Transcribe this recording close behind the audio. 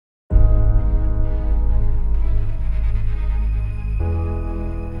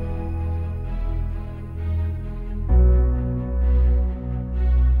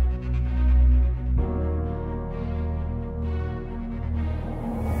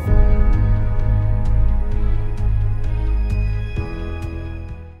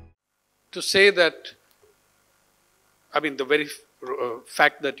to say that, I mean, the very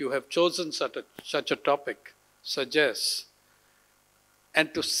fact that you have chosen such a topic suggests,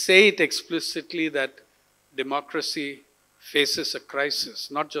 and to say it explicitly that democracy faces a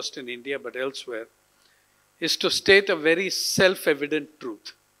crisis, not just in India but elsewhere, is to state a very self-evident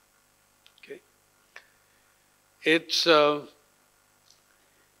truth. Okay? It's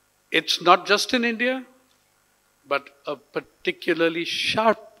not just in India, but a particularly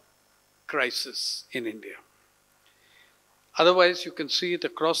sharp crisis in India. Otherwise, you can see it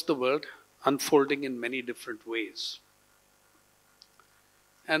across the world unfolding in many different ways.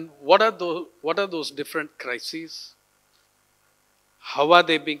 And what are those different crises? How are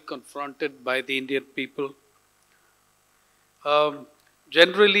they being confronted by the Indian people?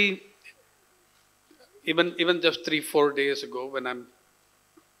 Generally, even just 3-4 days ago,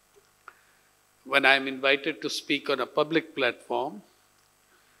 when I'm invited to speak on a public platform,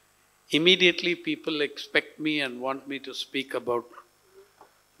 immediately people expect me and want me to speak about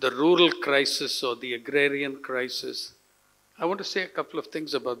the rural crisis or the agrarian crisis. I want to say a couple of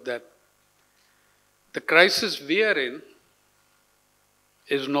things about that. The crisis we are in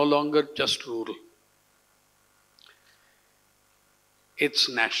is no longer just rural. It's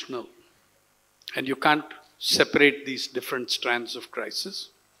national. And you can't separate these different strands of crisis.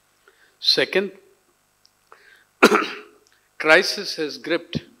 Second, crisis has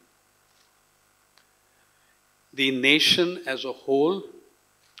gripped the nation as a whole.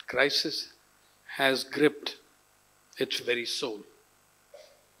 Crisis has gripped its very soul.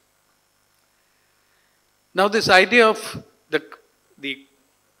 Now, this idea of the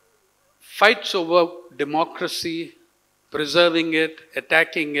fights over democracy, preserving it,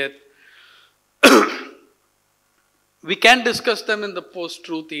 attacking it, we can discuss them in the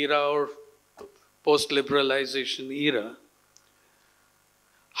post-truth era or post-liberalisation era.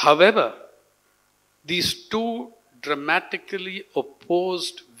 However, these two dramatically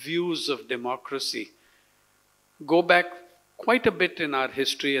opposed views of democracy go back quite a bit in our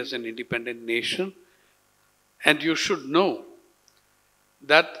history as an independent nation. And you should know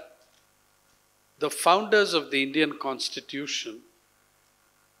that the founders of the Indian Constitution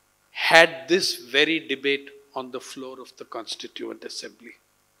had this very debate on the floor of the Constituent Assembly.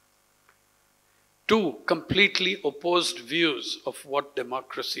 Two completely opposed views of what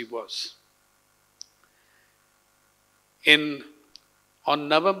democracy was. On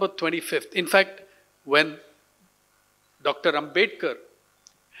November 25th, in fact, when Dr. Ambedkar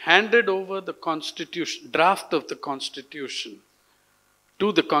handed over the Constitution, draft of the Constitution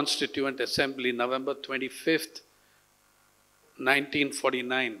to the Constituent Assembly, November 25th,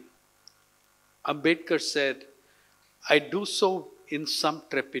 1949, Ambedkar said, "I do so in some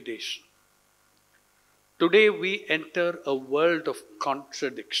trepidation. Today we enter a world of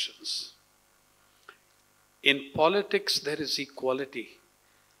contradictions. In politics there is equality.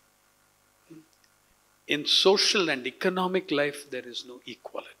 In social and economic life there is no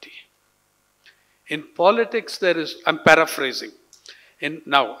equality. In politics there is," I'm paraphrasing.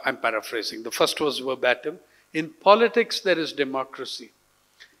 I'm paraphrasing. The first was verbatim. "In politics there is democracy.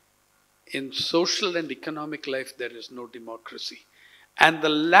 In social and economic life there is no democracy. And the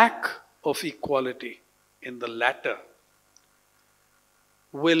lack of equality in the latter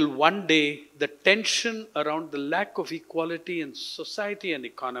will one day, the tension around the lack of equality in society and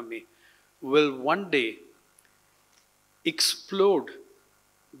economy will one day explode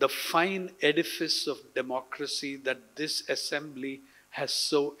the fine edifice of democracy that this assembly has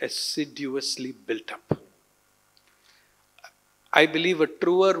so assiduously built up." I believe a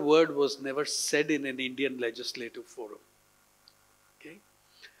truer word was never said in an Indian legislative forum. Okay?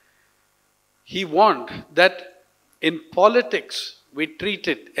 He warned that in politics, we treat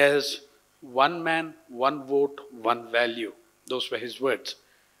it as one man, one vote, one value. Those were his words.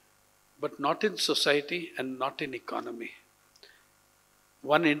 But not in society and not in economy.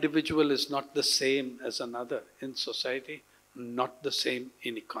 One individual is not the same as another in society, not the same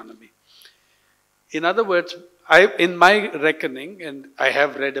in economy. In other words, in my reckoning, and I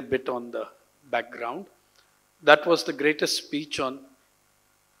have read a bit on the background, that was the greatest speech on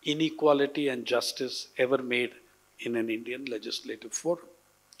inequality and justice ever made in an Indian legislative forum.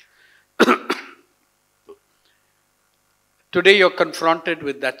 Today you're confronted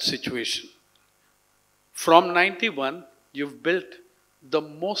with that situation. From 91, you've built the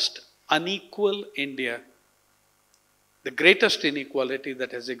most unequal India, the greatest inequality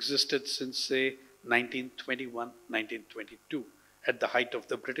that has existed since, say, 1921, 1922, at the height of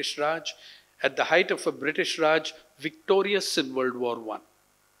the British Raj, at the height of a British Raj victorious in World War I.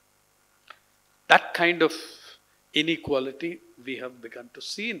 That kind of inequality we have begun to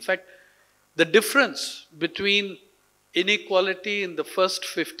see. In fact, The difference between inequality in the first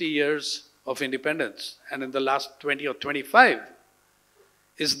 50 years of independence and in the last 20 or 25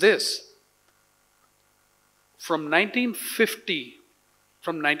 is this. From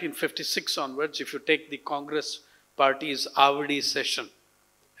 1956 onwards, if you take the Congress Party's Avadi session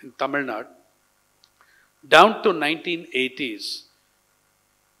in Tamil Nadu, down to 1980s,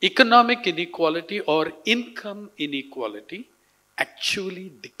 economic inequality or income inequality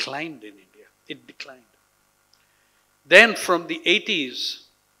actually declined in India. It declined. Then from the 80s,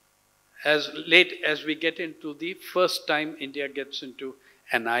 as late as we get into the first time India gets into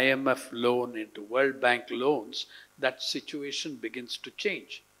an IMF loan, into World Bank loans, that situation begins to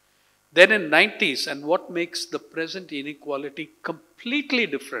change. Then in 90s, and what makes the present inequality completely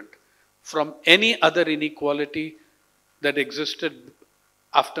different from any other inequality that existed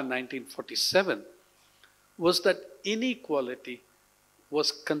after 1947 was that inequality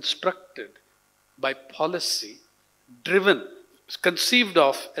was constructed by policy, driven, conceived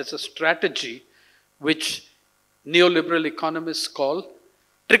of as a strategy which neoliberal economists call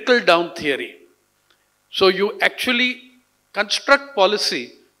trickle-down theory. So you actually construct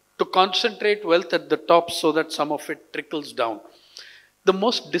policy to concentrate wealth at the top so that some of it trickles down. The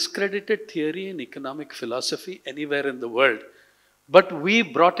most discredited theory in economic philosophy anywhere in the world. But we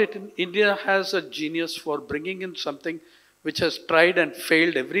brought it in. India has a genius for bringing in something which has tried and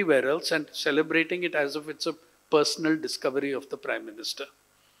failed everywhere else and celebrating it as if it's a personal discovery of the Prime Minister,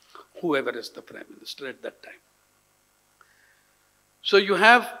 whoever is the Prime Minister at that time. So you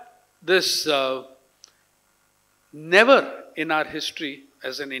have this, never in our history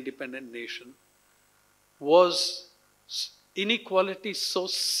as an independent nation was inequality so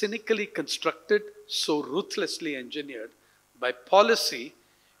cynically constructed, so ruthlessly engineered by policy,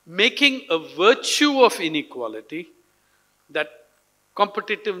 making a virtue of inequality that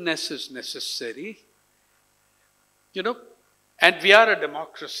competitiveness is necessary, and we are a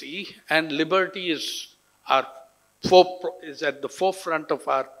democracy and liberty is at the forefront of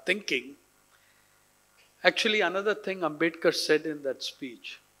our thinking. Actually, another thing Ambedkar said in that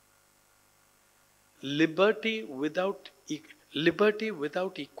speech, liberty without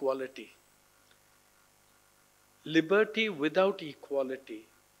equality. Liberty without equality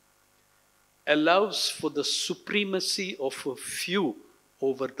allows for the supremacy of a few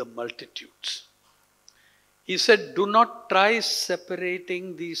over the multitudes. He said, do not try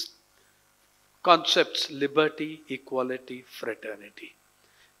separating these concepts, liberty, equality, fraternity.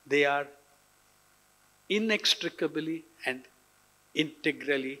 They are inextricably and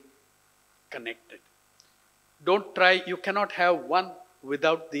integrally connected. Don't try, you cannot have one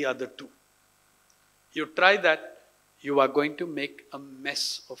without the other two. You try that, you are going to make a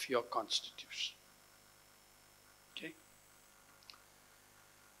mess of your constitution. Okay?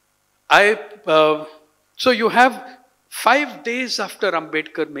 So you have 5 days after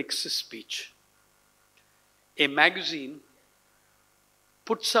Ambedkar makes his speech, a magazine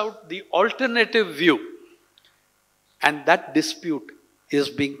puts out the alternative view, and that dispute is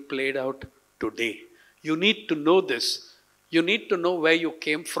being played out today. You need to know this. You need to know where you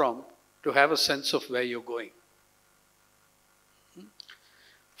came from to have a sense of where you're going.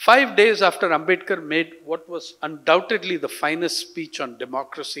 5 days after Ambedkar made what was undoubtedly the finest speech on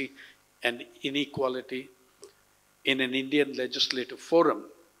democracy and inequality in an Indian legislative forum,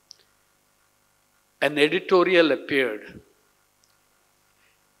 an editorial appeared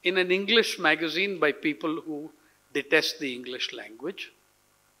in an English magazine by people who detest the English language.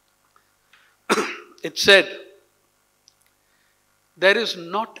 It said, there is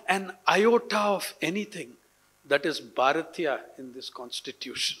not an iota of anything that is Bharatiya in this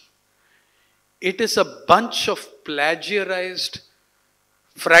constitution. It is a bunch of plagiarized,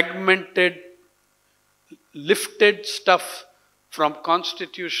 fragmented, lifted stuff from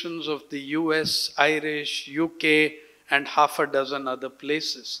constitutions of the US, Irish, UK, and half a dozen other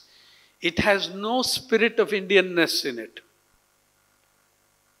places. It has no spirit of Indianness in it.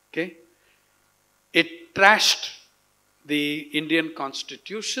 Okay? It trashed the Indian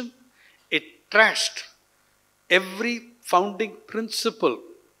constitution. It trashed every founding principle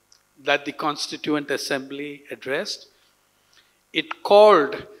that the Constituent Assembly addressed. It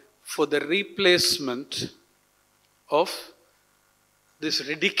called for the replacement of this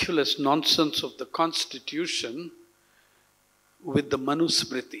ridiculous nonsense of the Constitution with the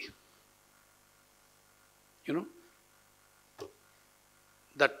Manusmriti.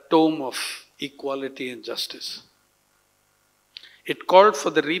 That tome of equality and justice. It called for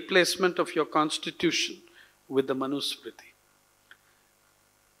the replacement of your constitution with the Manusmriti.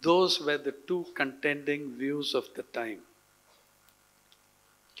 Those were the two contending views of the time.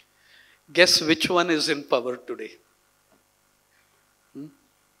 Guess which one is in power today? In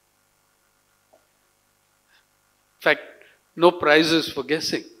fact, no prizes for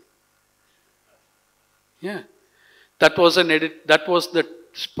guessing. Yeah. That was the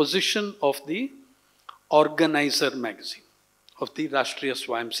position of the organizer magazine of the Rashtriya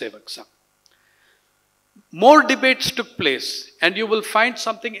Swayamsevak Sangh. More debates took place, and you will find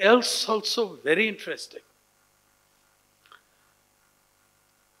something else also very interesting.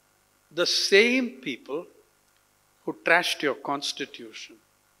 The same people who trashed your constitution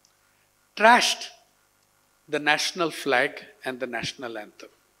trashed the national flag and the national anthem.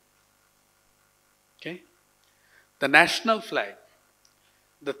 Okay? The national flag,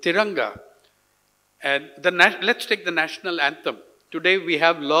 the Tiranga, and let's take the national anthem. Today we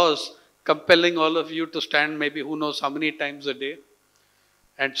have laws compelling all of you to stand maybe who knows how many times a day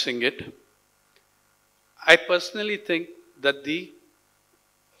and sing it. I personally think that the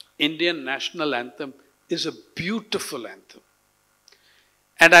Indian national anthem is a beautiful anthem.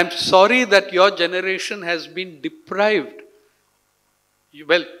 And I'm sorry that your generation has been deprived.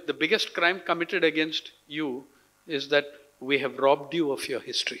 Well, the biggest crime committed against you is that we have robbed you of your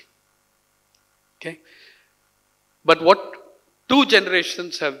history. Okay? But what two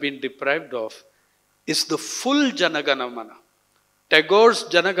generations have been deprived of is the full Janaganamana. Tagore's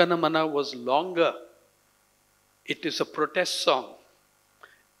Janaganamana was longer. It is a protest song.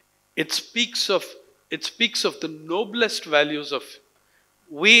 It speaks of the noblest values of.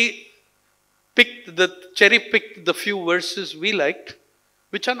 We cherry-picked the few verses we liked,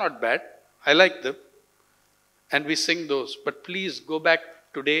 which are not bad. I like them. And we sing those. But please go back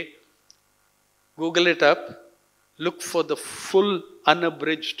today, Google it up, look for the full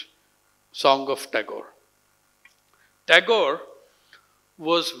unabridged song of Tagore. Tagore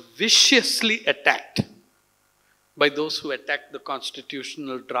was viciously attacked by those who attacked the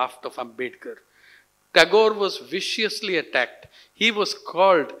constitutional draft of Ambedkar. Tagore was viciously attacked. He was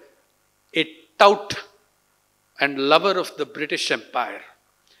called a tout and lover of the British Empire.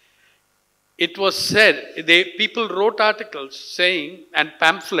 It was said, people wrote articles saying, and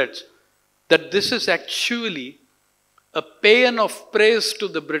pamphlets, that this is actually a paean of praise to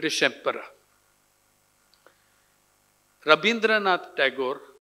the British Emperor. Rabindranath Tagore,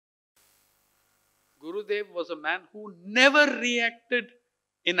 Gurudev, was a man who never reacted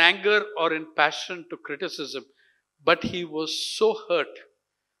in anger or in passion to criticism, but he was so hurt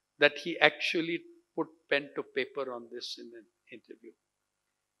that he actually put pen to paper on this in an interview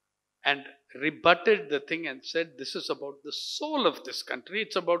and rebutted the thing and said, this is about the soul of this country.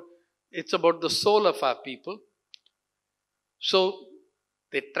 It's about the soul of our people. So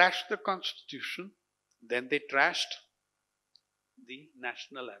they trashed the constitution, then they trashed the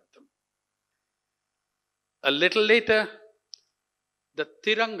national anthem. A little later, the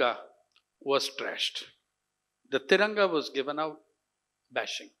Tiranga was trashed. The Tiranga was given out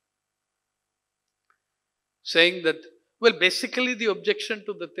bashing, saying that, well, basically the objection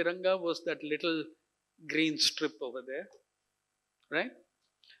to the Tiranga was that little green strip over there, right?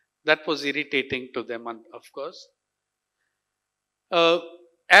 That was irritating to them, of course.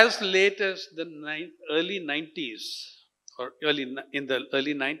 As late as the early 90s, or in the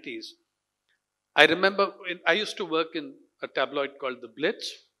early 90s, I remember I used to work in a tabloid called The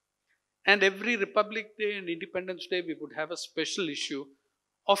Blitz, and every Republic Day and Independence Day we would have a special issue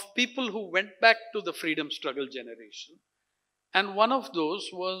of people who went back to the freedom struggle generation. And one of those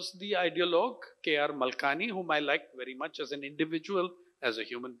was the ideologue K.R. Malkani, whom I liked very much as an individual, as a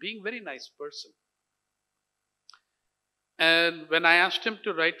human being, very nice person. And when I asked him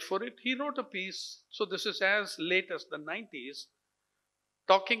to write for it, he wrote a piece. So this is as late as the 90s,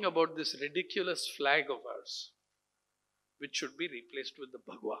 talking about this ridiculous flag of ours, which should be replaced with the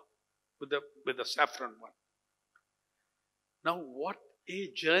Bhagwa, with the saffron one. Now, what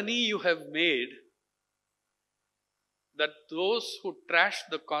a journey you have made, that those who trashed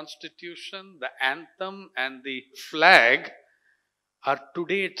the constitution, the anthem, and the flag are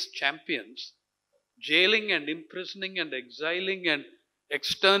today its champions, jailing and imprisoning and exiling and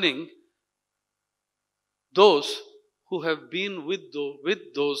externing those who have been with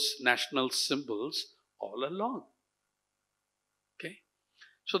those national symbols all along. Okay?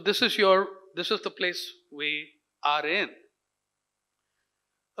 So this is the place we are in.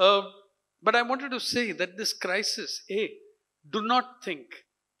 But I wanted to say that this crisis, do not think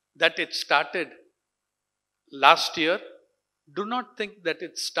that it started last year. Do not think that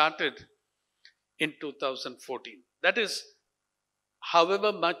it started in 2014. That is,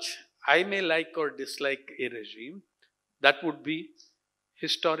 however much I may like or dislike a regime, that would be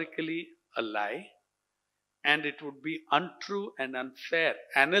historically a lie. And it would be untrue and unfair,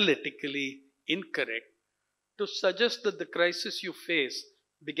 analytically incorrect, to suggest that the crisis you face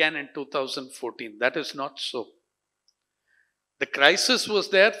began in 2014. That is not so. The crisis was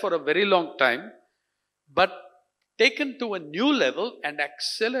there for a very long time, but taken to a new level and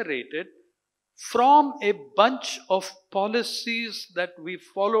accelerated from a bunch of policies that we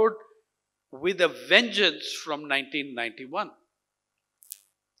followed with a vengeance from 1991.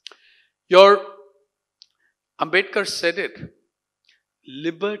 Your Ambedkar said it.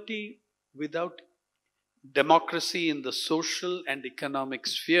 Liberty without democracy in the social and economic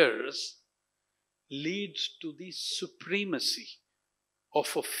spheres leads to the supremacy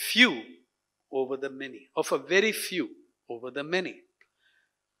of a few over the many, of a very few over the many.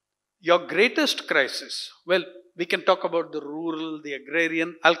 Your greatest crisis, well, we can talk about the rural, the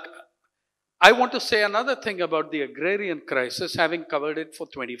agrarian. I want to say another thing about the agrarian crisis, having covered it for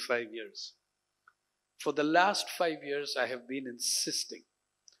 25 years. For the last 5 years, I have been insisting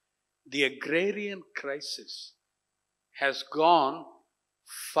the agrarian crisis has gone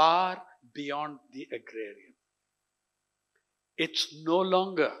far beyond the agrarian. It's no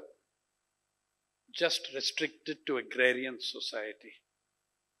longer just restricted to agrarian society.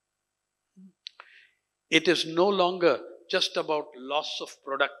 It is no longer just about loss of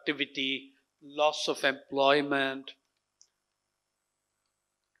productivity, loss of employment,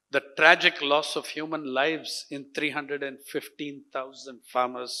 the tragic loss of human lives in 315,000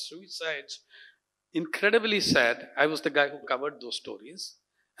 farmers' suicides. Incredibly sad. I was the guy who covered those stories.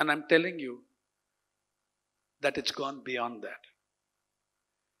 And I'm telling you that it's gone beyond that.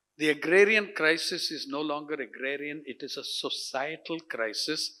 The agrarian crisis is no longer agrarian. It is a societal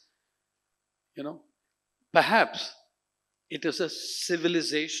crisis. Perhaps it is a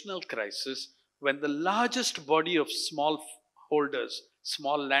civilizational crisis when the largest body of small holders,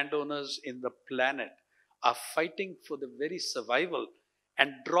 small landowners in the planet are fighting for the very survival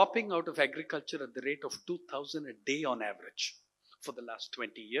and dropping out of agriculture at the rate of 2,000 a day on average for the last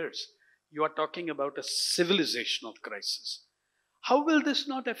 20 years. You are talking about a civilizational crisis. How will this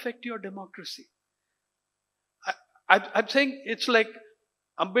not affect your democracy? I'm saying it's like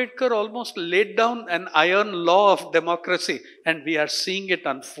Ambedkar almost laid down an iron law of democracy, and we are seeing it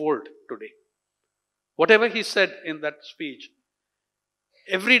unfold today. Whatever he said in that speech,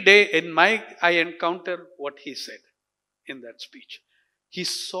 every day I encounter what he said in that speech. He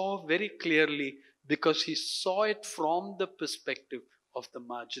saw very clearly, because he saw it from the perspective of the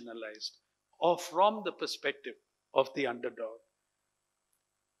marginalized, or from the perspective of the underdog.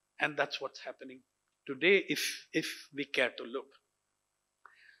 And that's what's happening today if we care to look.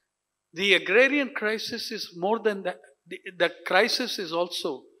 The agrarian crisis is more than that. The crisis is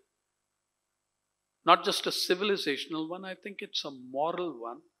also not just a civilizational one. I think it's a moral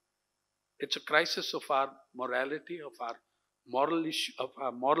one. It's a crisis of our morality, of our moral issue, of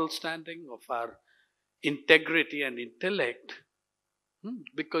our moral standing, of our integrity and intellect.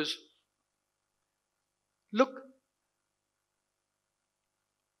 Because look,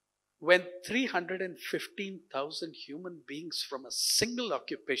 when 315,000 human beings from a single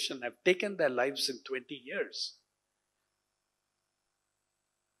occupation have taken their lives in 20 years,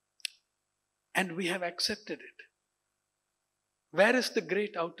 and we have accepted it, where is the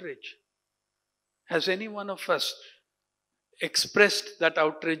great outrage? Has any one of us expressed that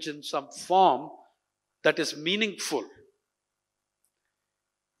outrage in some form that is meaningful?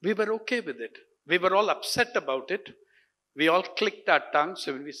 We were okay with it. We were all upset about it. We all clicked our tongues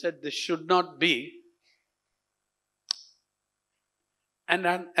when we said this should not be. And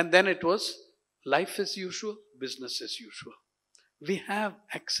then it was life as usual, business as usual. We have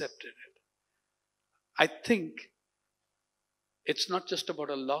accepted it. I think it's not just about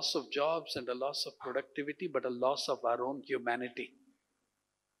a loss of jobs and a loss of productivity, but a loss of our own humanity.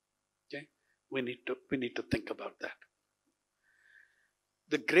 Okay? We need to think about that.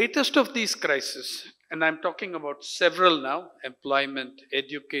 The greatest of these crises, and I'm talking about several now, employment,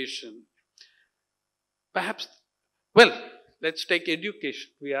 education, perhaps, well, let's take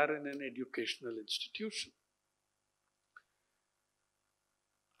education. We are in an educational institution.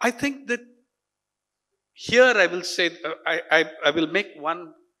 I think that here I will say, I will make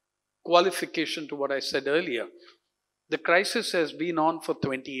one qualification to what I said earlier. The crisis has been on for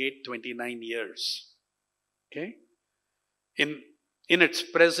 28, 29 years. Okay? In its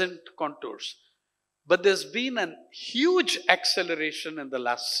present contours. But there's been a huge acceleration in the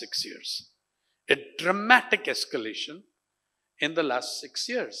last 6 years. A dramatic escalation in the last 6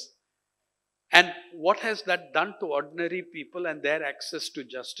 years. And what has that done to ordinary people and their access to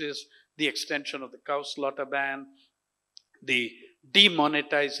justice? The extension of the cow slaughter ban, the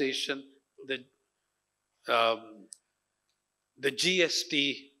demonetization, the um, the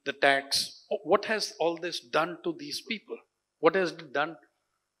GST, the tax. What has all this done to these people? What has it done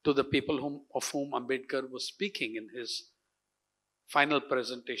to the people of whom Ambedkar was speaking in his final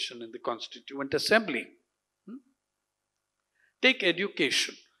presentation in the Constituent Assembly? Take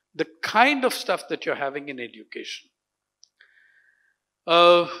education. The kind of stuff that you're having in education.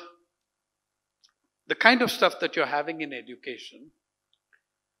 The kind of stuff that you're having in education.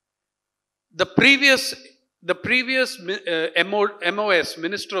 The previous MOS,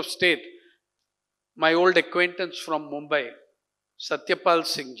 Minister of State, my old acquaintance from Mumbai, Satyapal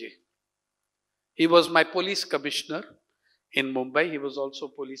Singh ji. He was my police commissioner in Mumbai. He was also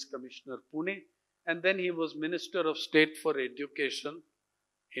police commissioner Pune. And then he was Minister of State for Education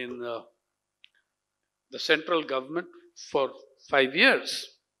in the central government for 5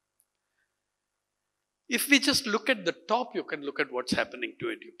 years. If we just look at the top, you can look at what's happening to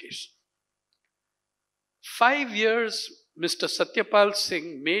education. 5 years, Mr. Satyapal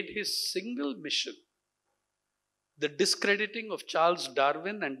Singh made his single mission the discrediting of Charles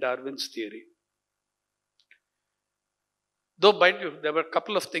Darwin and Darwin's theory. Though, there were a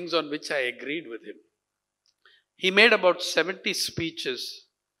couple of things on which I agreed with him. He made about 70 speeches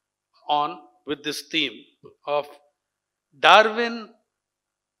with this theme of Darwin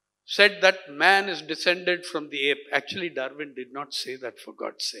said that man is descended from the ape. Actually, Darwin did not say that, for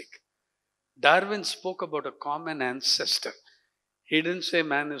God's sake. Darwin spoke about a common ancestor. He didn't say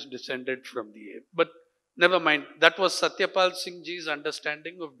man is descended from the ape. But never mind. That was Satyapal Singh ji's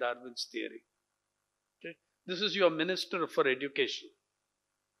understanding of Darwin's theory. Okay? This is your Minister for Education.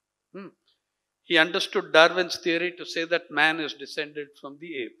 He understood Darwin's theory to say that man is descended from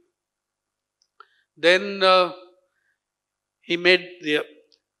the ape. Then he made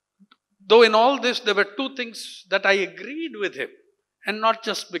though in all this there were two things that I agreed with him, and not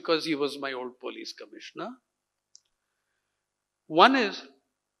just because he was my old police commissioner. One is,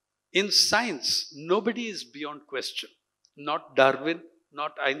 in science, nobody is beyond question. Not Darwin,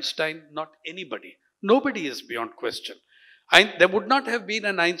 not Einstein, not anybody. Nobody is beyond question. There would not have been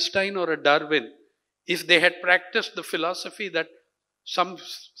an Einstein or a Darwin if they had practiced the philosophy that some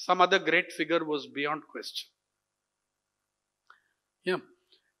other great figure was beyond question. Yeah.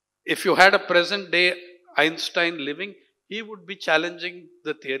 If you had a present day Einstein living, he would be challenging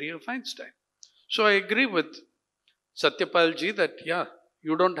the theory of Einstein. So I agree with Satyapal ji that, yeah,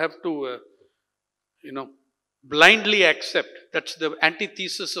 you don't have to, blindly accept. That's the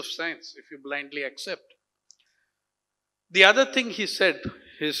antithesis of science, if you blindly accept. The other thing he said,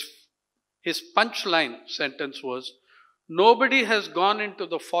 his punchline sentence was, nobody has gone into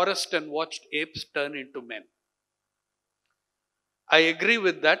the forest and watched apes turn into men. I agree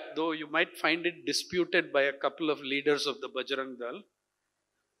with that, though you might find it disputed by a couple of leaders of the Bajrang Dal.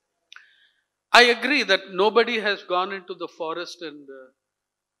 I agree that nobody has gone into the forest and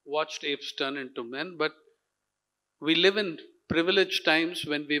watched apes turn into men, but we live in privileged times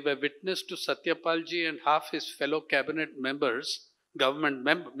when we were witness to Satyapal ji and half his fellow cabinet members, government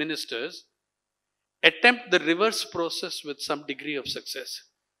ministers, attempt the reverse process with some degree of success.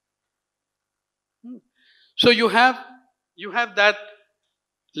 So you have that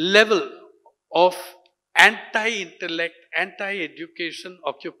level of anti-intellect, anti-education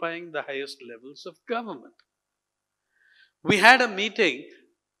occupying the highest levels of government. We had a meeting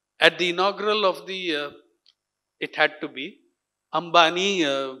at the inaugural of the, it had to be,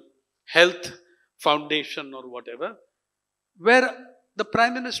 Ambani Health Foundation or whatever, where the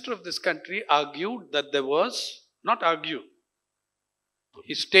Prime Minister of this country argued that there was, not argued,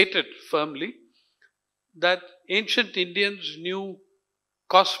 he stated firmly that ancient Indians knew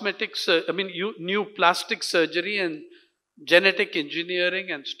knew plastic surgery and genetic engineering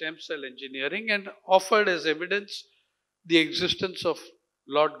and stem cell engineering, and offered as evidence the existence of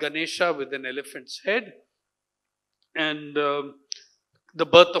Lord Ganesha with an elephant's head and the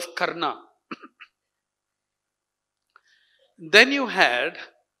birth of Karna. Then you had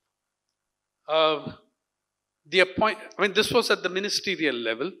this was at the ministerial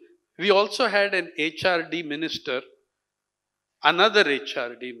level. We also had an HRD minister, another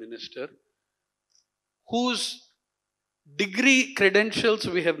HRD minister, whose degree credentials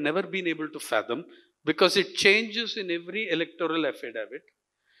we have never been able to fathom because it changes in every electoral affidavit.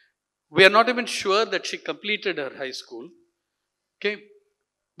 We are not even sure that she completed her high school. Okay,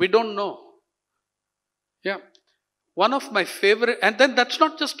 we don't know. Yeah. One of my favorite, and then that's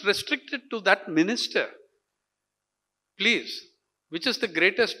not just restricted to that minister. Please, which is the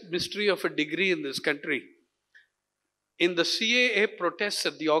greatest mystery of a degree in this country? In the CAA protests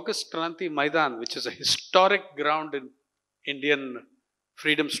at the August Kranti Maidan, which is a historic ground in Indian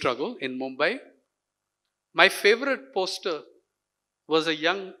freedom struggle in Mumbai, My favorite poster was a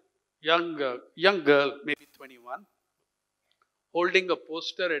young girl, maybe 21, holding a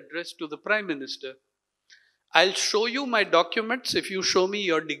poster addressed to the Prime Minister. I'll show you my documents if you show me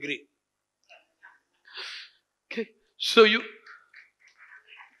your degree. Okay. So you.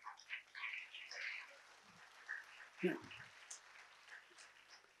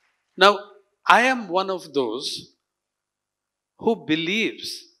 Now, I am one of those who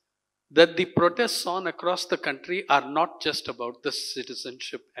believes that the protests on across the country are not just about the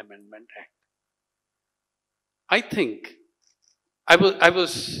Citizenship Amendment Act. I think I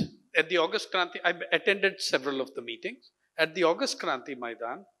was at the August Kranti, I attended several of the meetings. At the August Kranti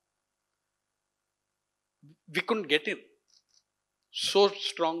Maidan, we couldn't get in. So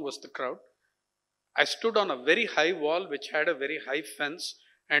strong was the crowd. I stood on a very high wall which had a very high fence,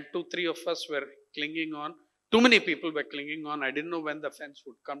 and 2-3 of us were clinging on. Too many people were clinging on. I didn't know when the fence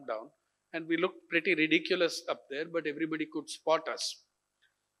would come down. And we looked pretty ridiculous up there, but everybody could spot us.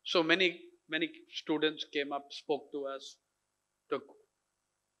 So many students came up, spoke to us, took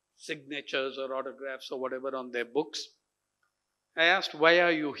signatures or autographs or whatever on their books. I asked, why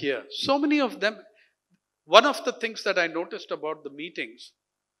are you here? So many of them. One of the things that I noticed about the meetings,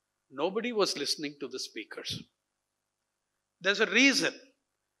 nobody was listening to the speakers. There's a reason.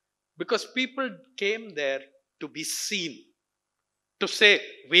 Because people came there to be seen. To say,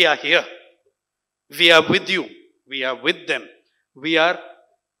 we are here. We are with you. We are with them. We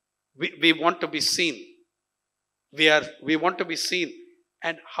want to be seen. We want to be seen.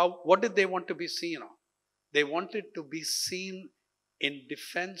 And what did they want to be seen on? They wanted to be seen in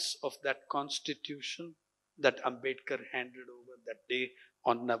defense of that constitution that Ambedkar handed over that day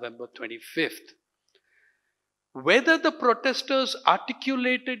on November 25th. Whether the protesters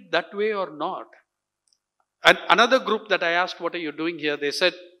articulated that way or not. And another group that I asked, what are you doing here? They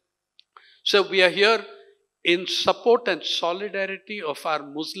said, so we are here in support and solidarity of our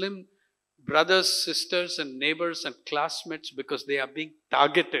Muslim brothers, sisters and neighbors and classmates because they are being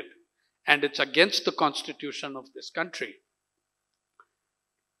targeted and it's against the constitution of this country.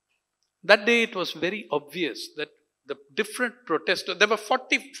 That day it was very obvious that the different protesters, there were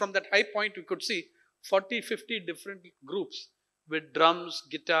 40, from that high point we could see 40, 50 different groups with drums,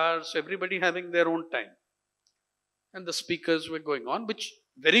 guitars, everybody having their own time. And the speakers were going on, which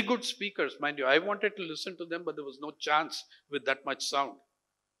very good speakers, mind you. I wanted to listen to them, but there was no chance with that much sound.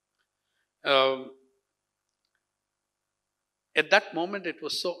 At that moment, it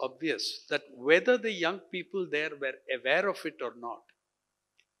was so obvious that whether the young people there were aware of it or not,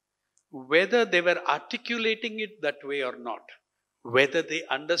 whether they were articulating it that way or not, whether they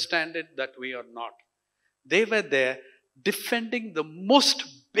understand it that way or not, they were there defending the most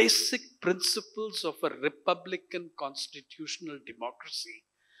basic principles of a republican constitutional democracy: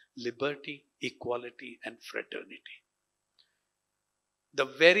 liberty, equality, and fraternity. The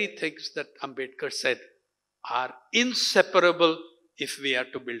very things that Ambedkar said are inseparable if we are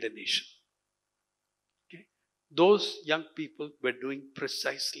to build a nation. Okay? Those young people were doing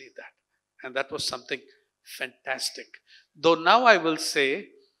precisely that. And that was something fantastic. Though now I will say,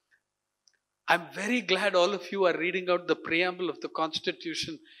 I'm very glad all of you are reading out the preamble of the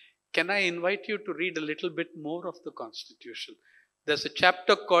Constitution. Can I invite you to read a little bit more of the Constitution? There's a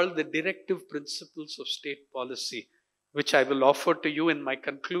chapter called The Directive Principles of State Policy, which I will offer to you in my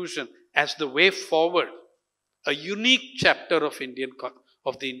conclusion as the way forward. A unique chapter of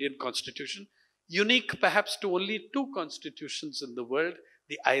the Indian Constitution, unique perhaps to only two constitutions in the world,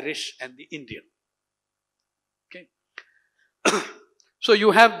 the Irish and the Indian. Okay. So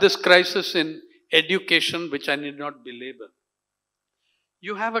you have this crisis in education, which I need not belabor.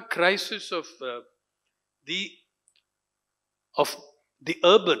 You have a crisis of the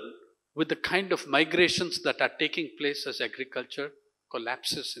urban with the kind of migrations that are taking place as agriculture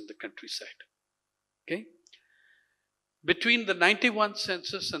collapses in the countryside. Okay? Between the 91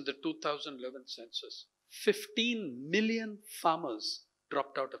 census and the 2011 census, 15 million farmers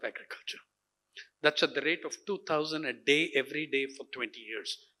dropped out of agriculture. That's at the rate of 2,000 a day, every day for 20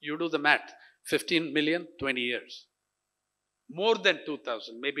 years. You do the math. 15 million, 20 years. More than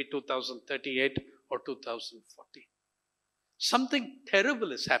 2,000, maybe 2038 or 2040. Something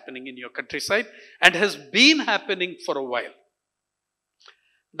terrible is happening in your countryside and has been happening for a while.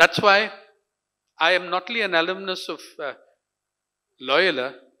 That's why I am not only an alumnus of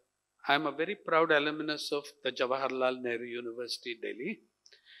Loyola, I am a very proud alumnus of the Jawaharlal Nehru University, Delhi.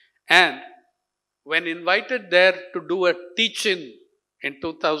 And when invited there to do a teach-in in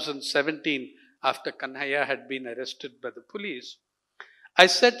 2017, after Kanhaiya had been arrested by the police, I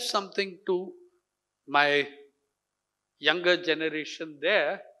said something to my younger generation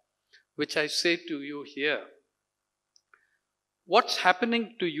there, which I say to you here. What's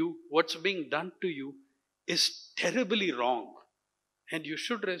happening to you, what's being done to you is terribly wrong. And you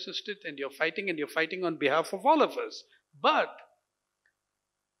should resist it, and you're fighting on behalf of all of us. But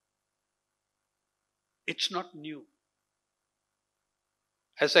it's not new.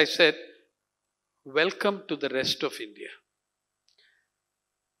 As I said, welcome to the rest of India.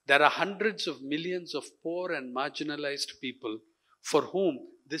 There are hundreds of millions of poor and marginalized people for whom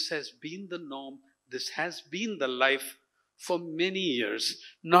this has been the norm, this has been the life for many years,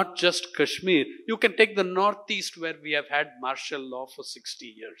 not just Kashmir. You can take the Northeast where we have had martial law for 60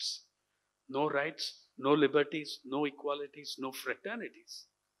 years. No rights, no liberties, no equalities, no fraternities.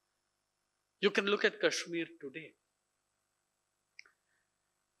 You can look at Kashmir today.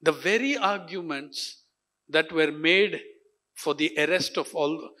 The very arguments that were made for the arrest of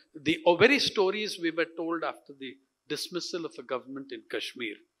all, the very stories we were told after the dismissal of a government in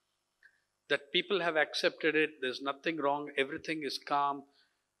Kashmir, that people have accepted it, there's nothing wrong, everything is calm,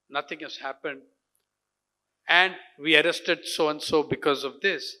 nothing has happened, and we arrested so and so because of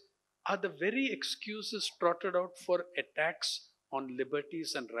this, are the very excuses trotted out for attacks on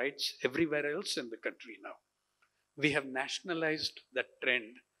liberties and rights everywhere else in the country now. We have nationalized that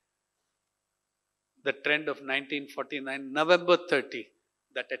trend. The trend of 1949, November 30,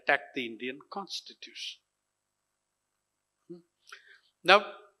 that attacked the Indian Constitution. Now,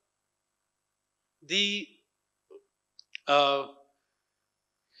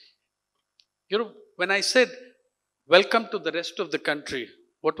 when I said, welcome to the rest of the country,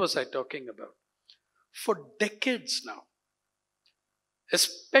 what was I talking about? For decades now,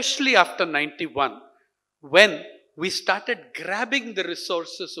 especially after 91, when we started grabbing the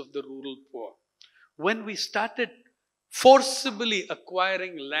resources of the rural poor, when we started forcibly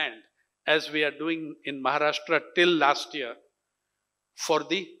acquiring land, as we are doing in Maharashtra till last year, for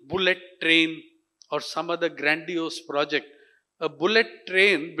the bullet train or some other grandiose project, a bullet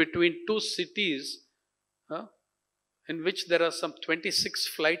train between two cities, in which there are some 26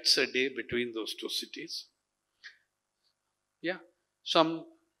 flights a day between those two cities. Yeah, some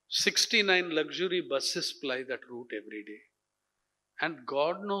 69 luxury buses ply that route every day. And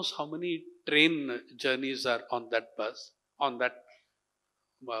God knows how many train journeys are on that bus, on that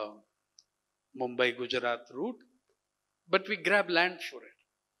Mumbai-Gujarat route. But we grab land for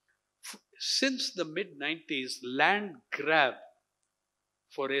it. Since the mid-90s, land grab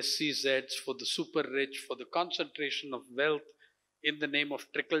for SCZs, for the super rich, for the concentration of wealth in the name of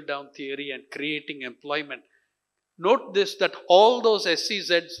trickle-down theory and creating employment. Note this, that all those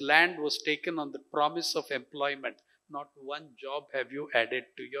SCZs land was taken on the promise of employment. Not one job have you added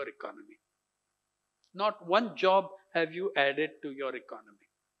to your economy. Not one job have you added to your economy.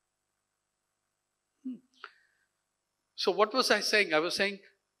 So what was I saying? I was saying,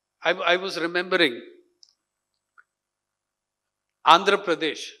 I was remembering Andhra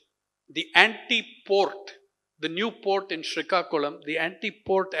Pradesh, the anti-port, the new port in Srikakulam, the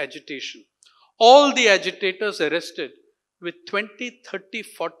anti-port agitation. All the agitators arrested with 20, 30,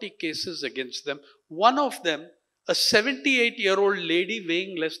 40 cases against them. One of them, a 78-year-old lady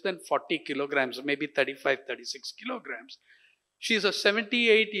weighing less than 40 kilograms, maybe 35, 36 kilograms. She's a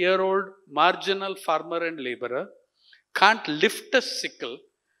 78-year-old marginal farmer and laborer, can't lift a sickle,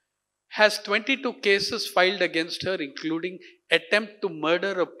 has 22 cases filed against her, including attempt to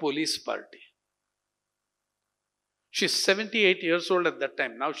murder a police party. She's 78 years old at that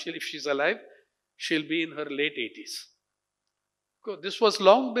time. Now, if she's alive, she'll be in her late 80s. This was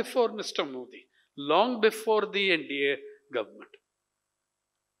long before Mr. Modi, long before the NDA government.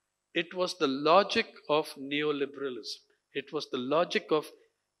 It was the logic of neoliberalism. It was the logic of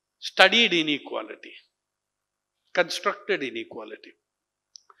studied inequality, constructed inequality.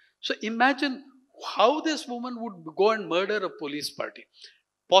 So imagine how this woman would go and murder a police party.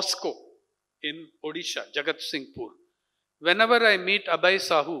 POSCO in Odisha, Jagat Singhpur. Whenever I meet Abhay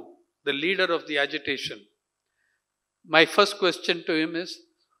Sahu, the leader of the agitation, my first question to him is,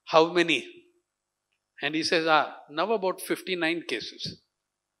 how many? And he says, now about 59 cases.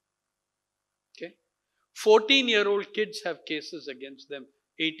 Okay? 14-year-old kids have cases against them,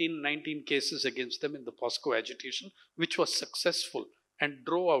 18, 19 cases against them in the POSCO agitation, which was successful and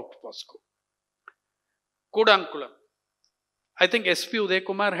drove out POSCO. Kudankulam. I think SP Uday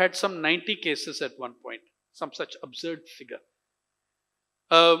Kumar had some 90 cases at one point, some such absurd figure.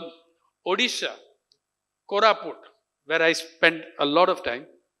 Odisha, Koraput, where I spent a lot of time,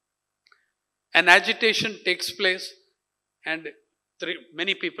 an agitation takes place and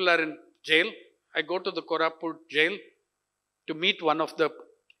many people are in jail. I go to the Koraput jail to meet one of the,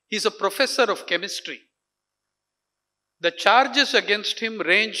 he's a professor of chemistry. The charges against him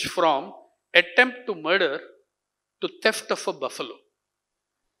range from attempt to murder to theft of a buffalo.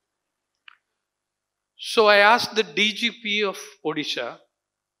 So I asked the DGP of Odisha,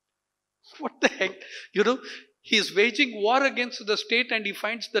 what the heck? You know, he is waging war against the state and he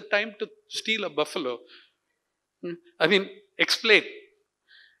finds the time to steal a buffalo. I mean, explain.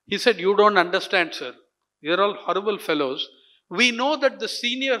 He said, you don't understand, sir. You're all horrible fellows. We know that the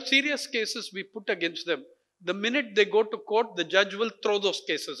serious cases we put against them, the minute they go to court, the judge will throw those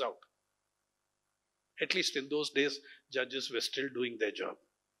cases out. At least in those days, judges were still doing their job.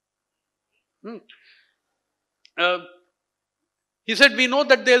 He said, we know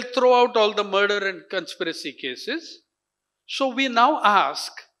that they'll throw out all the murder and conspiracy cases. So we now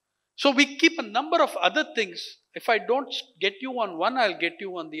ask, so we keep a number of other things. If I don't get you on one, I'll get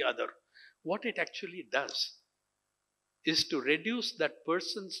you on the other. What it actually does is to reduce that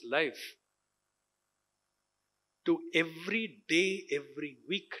person's life to every day, every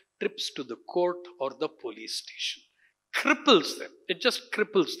week trips to the court or the police station. Cripples them. It just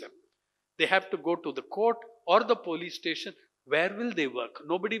cripples them. They have to go to the court or the police station. Where will they work?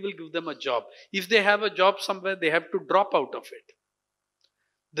 Nobody will give them a job. If they have a job somewhere, they have to drop out of it.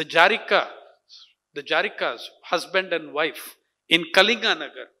 The Jarikas, husband and wife, in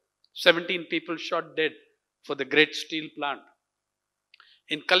Kalinganagar, 17 people shot dead for the great steel plant.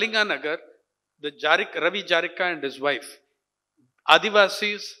 In Kalinganagar, Ravi Jarika and his wife,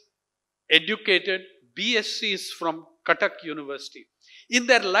 Adivasis, educated, BScs from Cuttack University. In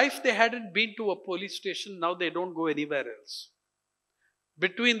their life, they hadn't been to a police station. Now they don't go anywhere else.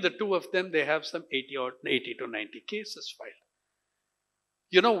 Between the two of them, they have some 80 to 90 cases filed.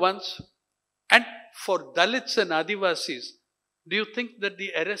 You know, once, and for Dalits and Adivasis, do you think that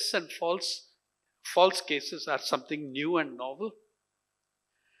the arrests and false cases are something new and novel?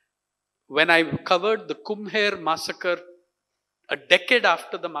 When I covered the Kumbher massacre, a decade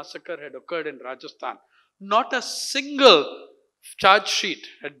after the massacre had occurred in Rajasthan, not a single charge sheet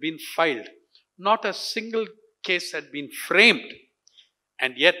had been filed. Not a single case had been framed.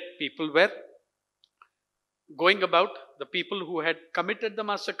 And yet people were going about, the people who had committed the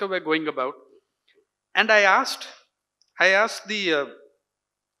massacre were going about. And I asked the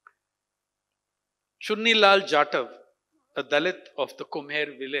Chunnilal Jatav, a Dalit of the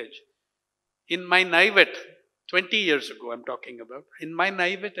Kumbher village, in my naivete, 20 years ago I'm talking about, in my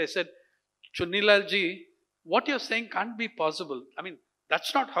naivete I said, Chunnilal ji, what you're saying can't be possible. I mean,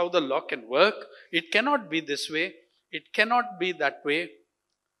 that's not how the law can work. It cannot be this way. It cannot be that way.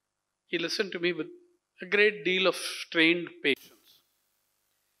 He listened to me with a great deal of strained patience.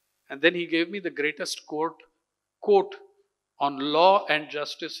 And then he gave me the greatest quote on law and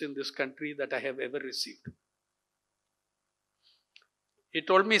justice in this country that I have ever received. He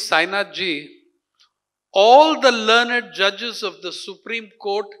told me, Sainath ji, all the learned judges of the Supreme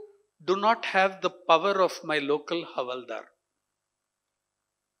Court do not have the power of my local Havaldar.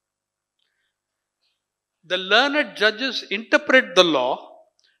 The learned judges interpret the law.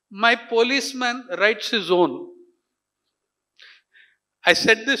 My policeman writes his own. I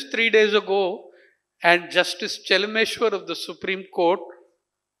said this 3 days ago, and Justice Chelameshwar of the Supreme Court,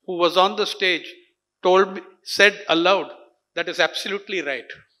 who was on the stage, said aloud, that is absolutely right.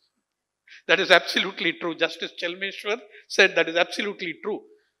 That is absolutely true. Justice Chelameshwar said that is absolutely true.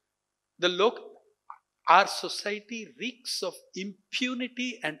 Our society reeks of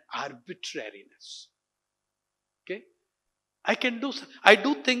impunity and arbitrariness. Okay? I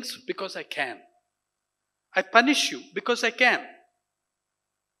do things because I can. I punish you because I can.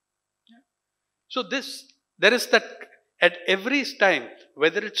 So there is that at every time,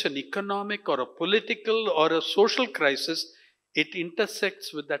 whether it's an economic or a political or a social crisis, it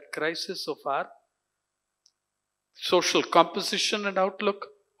intersects with that crisis of our social composition and outlook,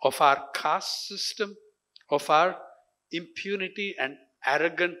 of our caste system, of our impunity and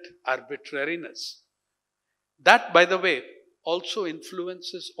arrogant arbitrariness. That, by the way, also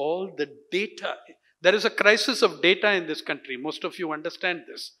influences all the data. There is a crisis of data in this country. Most of you understand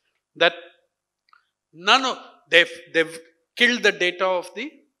this. That they've killed the data of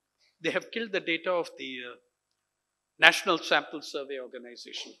the National Sample Survey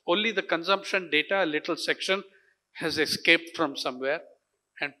Organization. Only the consumption data, a little section, has escaped from somewhere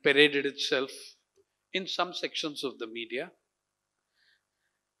and paraded itself in some sections of the media.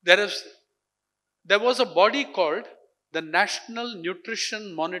 There was a body called the National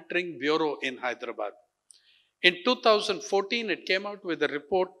Nutrition Monitoring Bureau in Hyderabad. In 2014, it came out with a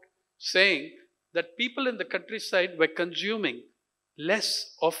report saying that people in the countryside were consuming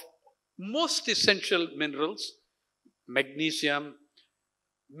less of most essential minerals, magnesium,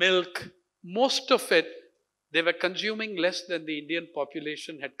 milk, most of it They were consuming less than the Indian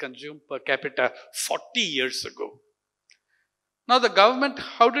population had consumed per capita 40 years ago. Now the government,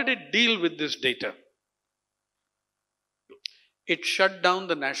 how did it deal with this data? It shut down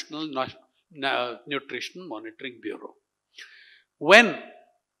the National Nutrition Monitoring Bureau. When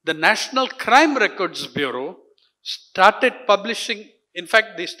the National Crime Records Bureau started publishing, in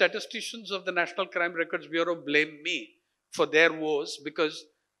fact, the statisticians of the National Crime Records Bureau blame me for their woes because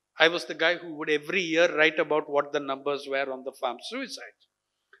I was the guy who would every year write about what the numbers were on the farm suicides.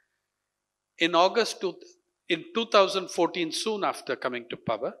 In 2014, soon after coming to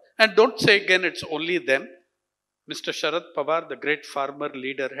power, and don't say again it's only them, Mr. Sharad Pawar, the great farmer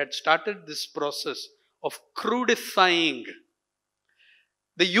leader, had started this process of crudifying.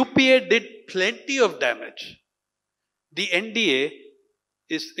 The UPA did plenty of damage. The NDA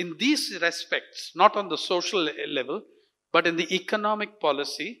is in these respects, not on the social level, but in the economic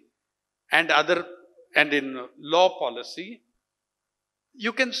policy and in law policy,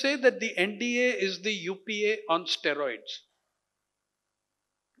 you can say that the NDA is the UPA on steroids.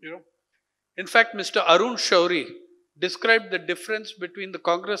 In fact, Mr. Arun Shourie described the difference between the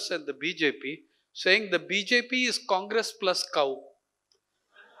Congress and the BJP, saying the BJP is Congress plus cow.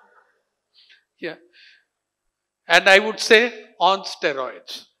 Yeah. And I would say on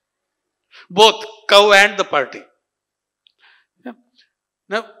steroids. Both cow and the party. Yeah.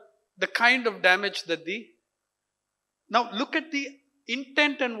 Now, the kind of damage that now look at the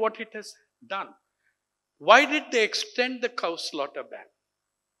intent and what it has done. Why did they extend the cow slaughter ban?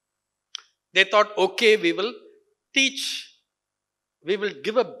 They thought, okay, we will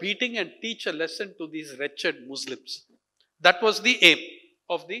give a beating and teach a lesson to these wretched Muslims. That was the aim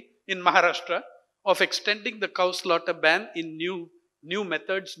in Maharashtra of extending the cow slaughter ban in new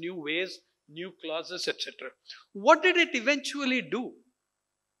methods, new ways, new clauses, etc. What did it eventually do?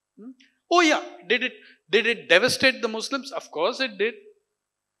 Oh yeah, did it devastate the Muslims? Of course it did.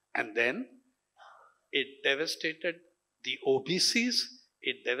 And then it devastated the OBCs,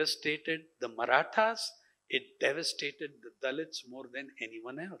 it devastated the Marathas, it devastated the Dalits more than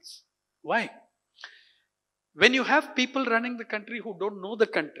anyone else. Why? When you have people running the country who don't know the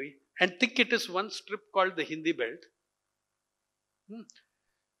country and think it is one strip called the Hindi belt,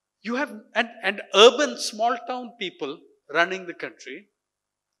 you have and urban small town people running the country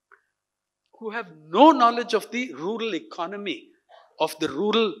who have no knowledge of the rural economy, of the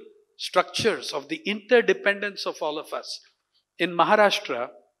rural structures, of the interdependence of all of us. In Maharashtra,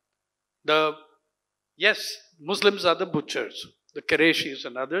 Muslims are the butchers, the Qurayshis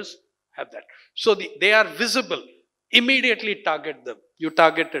and others have that. So they are visible. Immediately target them. You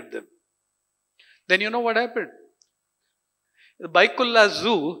targeted them. Then you know what happened? The Baikullah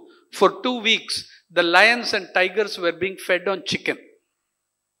Zoo, for 2 weeks, the lions and tigers were being fed on chicken.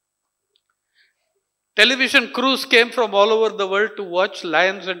 Television crews came from all over the world to watch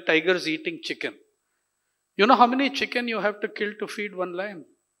lions and tigers eating chicken. You know how many chicken you have to kill to feed one lion?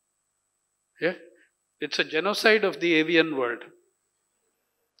 Yeah? It's a genocide of the avian world.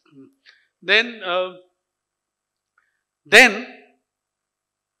 Then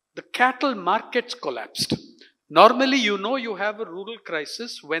the cattle markets collapsed. Normally, you have a rural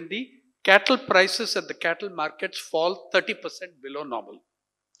crisis when the cattle prices at the cattle markets fall 30% below normal.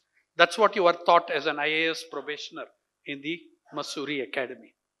 That's what you are taught as an IAS probationer in the Mussoorie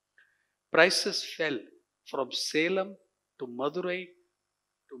Academy. Prices fell from Salem to Madurai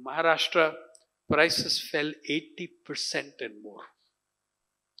to Maharashtra. Prices fell 80% and more.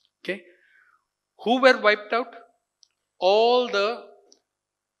 Okay? Who were wiped out? All the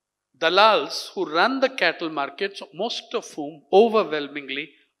dalals who run the cattle markets, most of whom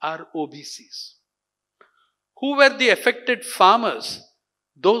overwhelmingly are OBCs. Who were the affected farmers?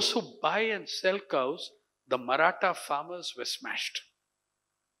 Those who buy and sell cows, the Maratha farmers were smashed.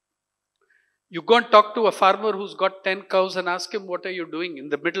 You go and talk to a farmer who's got 10 cows and ask him, what are you doing in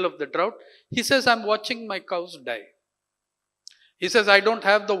the middle of the drought? He says, I'm watching my cows die. He says, I don't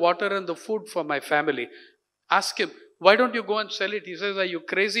have the water and the food for my family. Ask him, why don't you go and sell it? He says, are you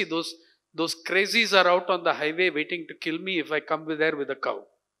crazy? Those crazies are out on the highway waiting to kill me if I come there with a cow.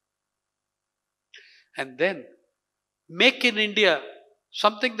 And then, make in India,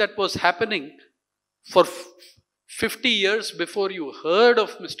 something that was happening for 50 years before you heard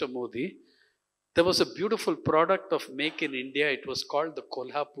of Mr. Modi, there was a beautiful product of Make in India. It was called the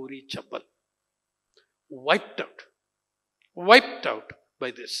Kolhapuri Chappal. Wiped out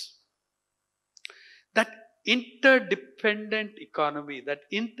by this. That interdependent economy, that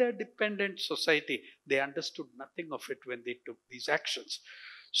interdependent society, they understood nothing of it when they took these actions.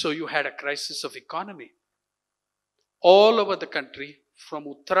 So you had a crisis of economy. All over the country, from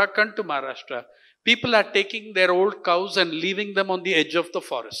Uttarakhand to Maharashtra, People are taking their old cows and leaving them on the edge of the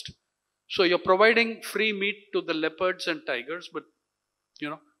forest. So you're providing free meat to the leopards and tigers, but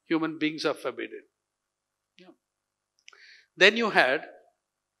human beings are forbidden. Yeah. Then you have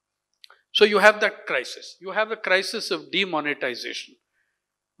that crisis. You have a crisis of demonetization.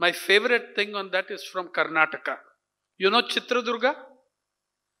 My favorite thing on that is from Karnataka. You know Chitradurga?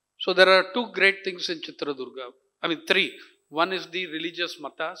 So there are two great things in Chitradurga. I mean, three. One is the religious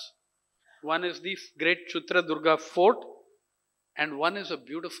matas. One is the great Chitradurga fort. And one is a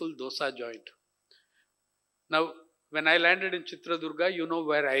beautiful dosa joint. Now, when I landed in Chitradurga, you know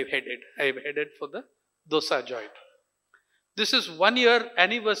where I headed. I headed for the dosa joint. This is 1 year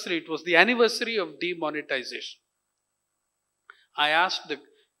anniversary. It was the anniversary of demonetization. I asked the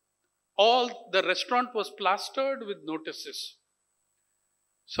restaurant was plastered with notices.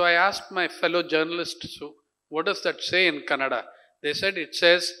 So I asked my fellow journalists, so what does that say in Kannada? They said it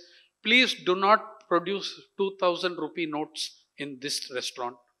says, please do not produce 2,000 rupee notes in this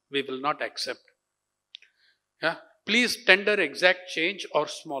restaurant. We will not accept. Yeah? Please tender exact change or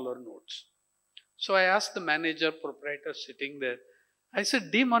smaller notes. So I asked the manager, proprietor sitting there. I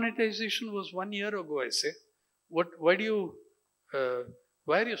said, demonetization was 1 year ago, I say. Why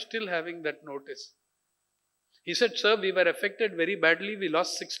are you still having that notice? He said, sir, we were affected very badly. We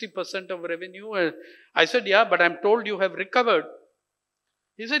lost 60% of revenue. I said, yeah, but I'm told you have recovered.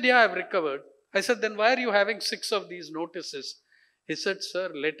 He said, yeah, I've recovered. I said, then why are you having 6 of these notices? He said,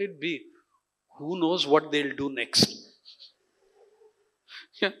 sir, let it be. Who knows what they'll do next?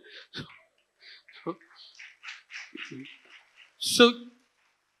 Yeah. So,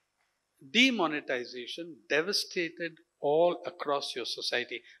 demonetization devastated all across your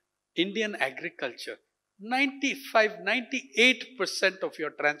society. Indian agriculture, 98% of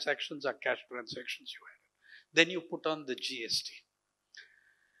your transactions are cash transactions you had. Then you put on the GST.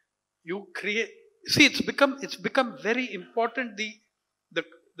 You create, see, it's become very important, the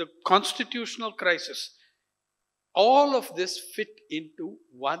constitutional crisis. All of this fit into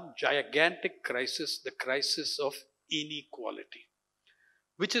one gigantic crisis, the crisis of inequality,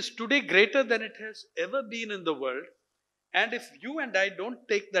 which is today greater than it has ever been in the world. And if you and I don't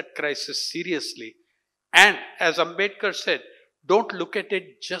take that crisis seriously, and as Ambedkar said, don't look at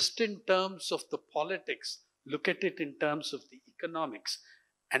it just in terms of the politics, look at it in terms of the economics,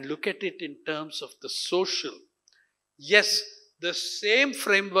 and look at it in terms of the social. Yes, the same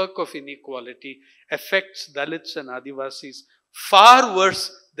framework of inequality affects Dalits and Adivasis far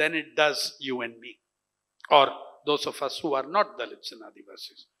worse than it does you and me, or those of us who are not Dalits and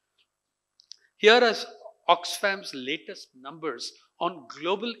Adivasis. Here is Oxfam's latest numbers on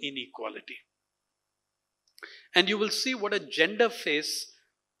global inequality. And you will see what a gender face,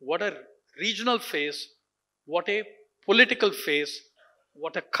 what a regional face, what a political face,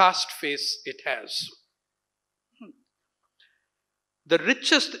 what a caste face it has. The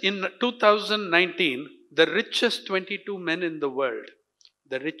richest in 2019, the richest 22 men in the world,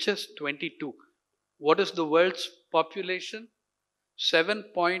 the richest 22. What is the world's population?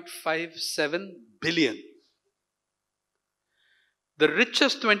 7.57 billion. The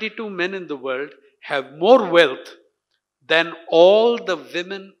richest 22 men in the world have more wealth than all the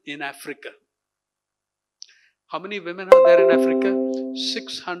women in Africa. How many women are there in Africa?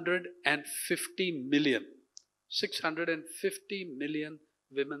 650 million. 650 million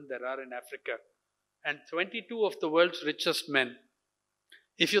women there are in Africa. And 22 of the world's richest men.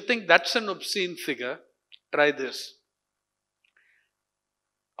 If you think that's an obscene figure, try this.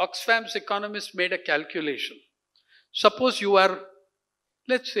 Oxfam's economists made a calculation. Suppose you are,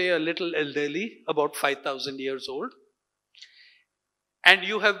 let's say, a little elderly, about 5,000 years old, and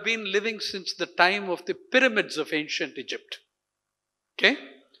you have been living since the time of the pyramids of ancient Egypt. Okay?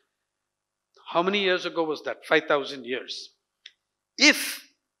 How many years ago was that? 5,000 years. If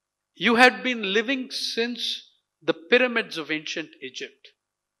you had been living since the pyramids of ancient Egypt,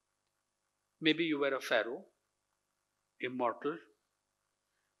 maybe you were a pharaoh, immortal,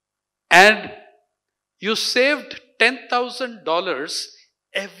 and you saved $10,000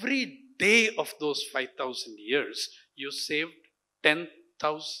 every day of those 5,000 years. You saved $10,000.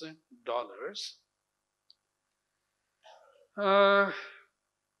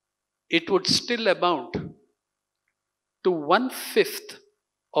 It would still amount to 1/5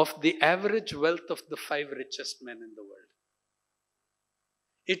 of the average wealth of the 5 richest men in the world.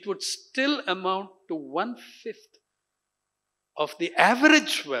 It would still amount to 1/5 of the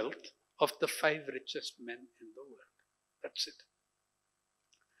average wealth of the 5 richest men in the world. That's it.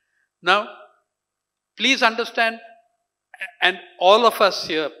 Now, please understand, and all of us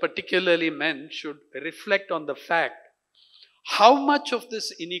here, particularly men, should reflect on the fact How much of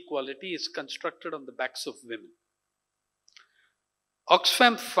this inequality is constructed on the backs of women?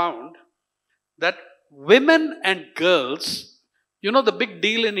 Oxfam found that women and girls, the big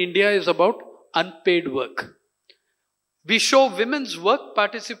deal in India is about unpaid work. We show women's work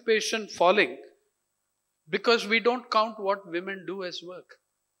participation falling because we don't count what women do as work.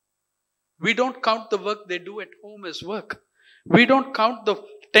 We don't count the work they do at home as work. We don't count the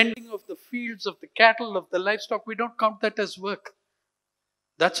tending of the fields, of the cattle, of the livestock. We don't count that as work.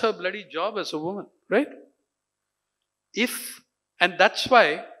 That's her bloody job as a woman, right? And that's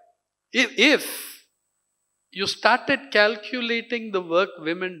why, if you started calculating the work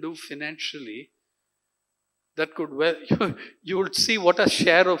women do financially, that could, well, you would see what a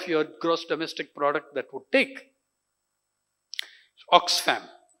share of your gross domestic product that would take. Oxfam,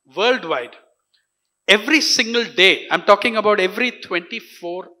 worldwide, every single day, I'm talking about every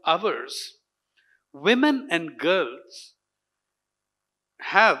 24 hours, women and girls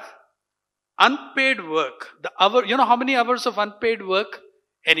have unpaid work. How many hours of unpaid work?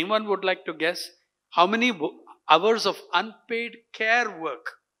 Anyone would like to guess? How many hours of unpaid care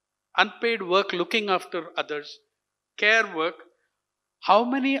work? Unpaid work looking after others, care work. How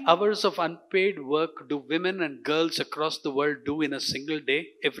many hours of unpaid work do women and girls across the world do in a single day,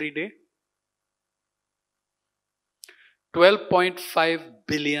 every day? 12.5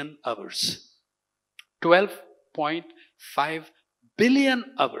 billion hours. 12.5 billion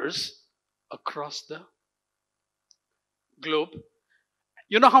hours across the globe.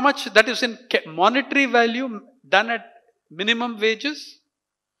 You know how much that is in monetary value done at minimum wages?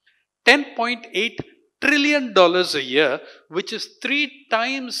 $10.8 trillion a year, which is 3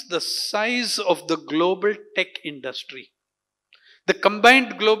 times the size of the global tech industry. The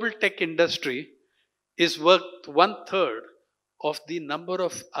combined global tech industry is worth 1/3 of the number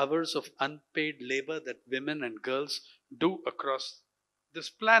of hours of unpaid labor that women and girls do across this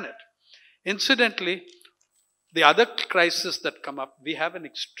planet. Incidentally, the other crisis that come up, we have an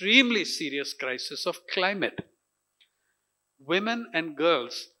extremely serious crisis of climate. Women and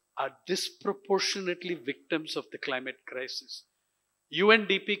girls are disproportionately victims of the climate crisis.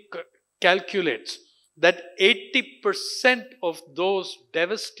 UNDP calculates that 80% of those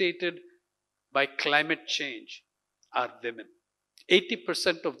devastated by climate change are women.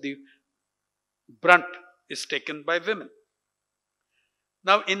 80% of the brunt is taken by women.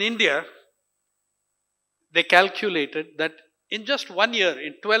 Now in India, they calculated that in just 1 year,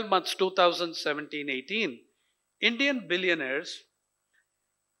 in 12 months, 2017-18, Indian billionaires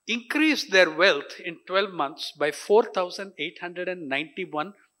increased their wealth in 12 months by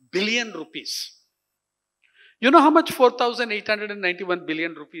 4,891 billion rupees. You know how much 4,891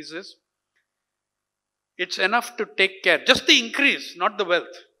 billion rupees is? It's enough to take care. Just the increase, not the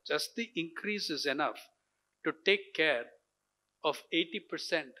wealth. Just the increase is enough to take care of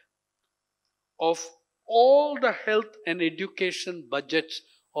 80% of all the health and education budgets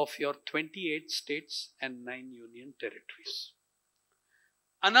of your 28 states and 9 union territories.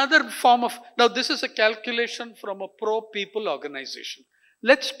 Another form of, now this is a calculation from a pro-people organization.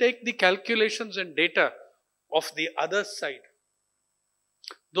 Let's take the calculations and data of the other side.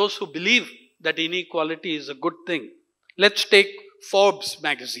 Those who believe that inequality is a good thing. Let's take Forbes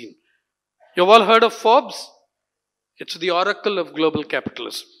magazine. You've all heard of Forbes? It's the oracle of global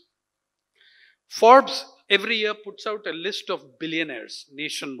capitalism. Forbes every year puts out a list of billionaires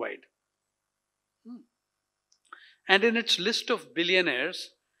nationwide. And in its list of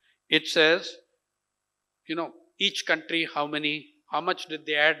billionaires, it says, each country, how much did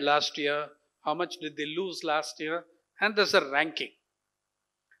they add last year, how much did they lose last year, and there's a ranking.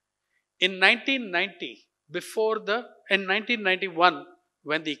 In 1990, in 1991,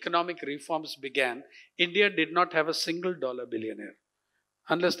 when the economic reforms began, India did not have a single dollar billionaire.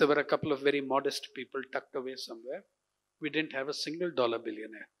 Unless there were a couple of very modest people tucked away somewhere, we didn't have a single dollar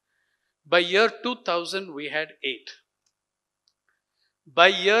billionaire. By year 2000, we had 8. By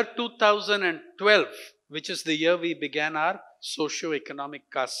year 2012, which is the year we began our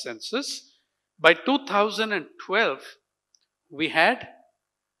socio-economic caste census, by 2012, we had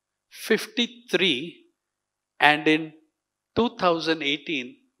 53, and in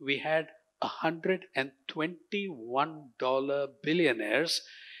 2018, we had $121 billionaires,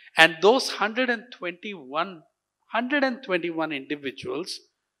 and those 121 individuals,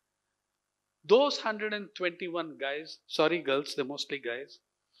 those 121 guys, sorry girls, they're mostly guys,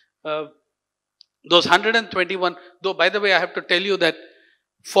 those 121, though by the way I have to tell you that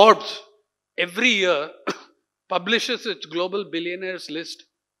Forbes every year publishes its global billionaires list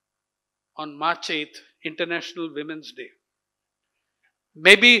on March 8th, International Women's Day.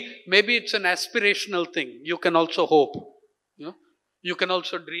 Maybe it's an aspirational thing. You can also hope. You know, you can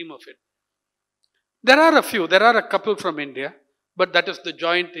also dream of it. There are a few, there are a couple from India, but that is the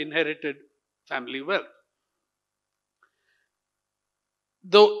joint inherited family wealth.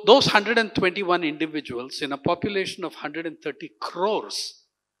 Those 121 individuals in a population of 130 crores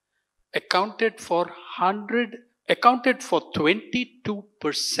accounted for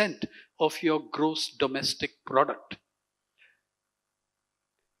 22% of your gross domestic product.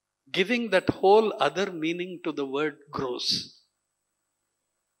 Giving that whole other meaning to the word gross.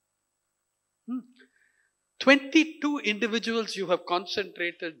 22 individuals you have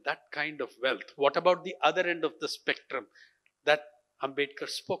concentrated that kind of wealth. What about the other end of the spectrum that Ambedkar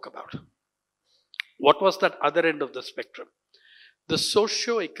spoke about? What was that other end of the spectrum? The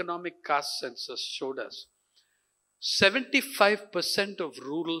socio-economic caste census showed us 75% of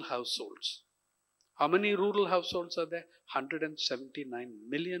rural households. How many rural households are there? 179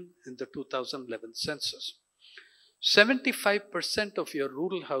 million in the 2011 census. 75% of your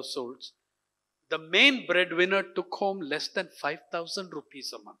rural households, the main breadwinner took home less than 5,000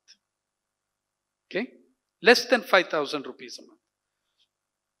 rupees a month. Okay? Less than 5,000 rupees a month.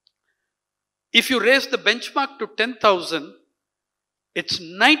 If you raise the benchmark to 10,000, it's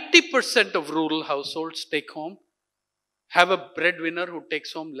 90% of rural households take home, have a breadwinner who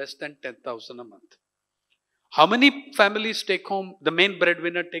takes home less than 10,000 a month. How many families take home, the main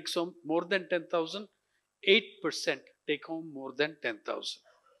breadwinner takes home more than 10,000? 8% take home more than 10,000.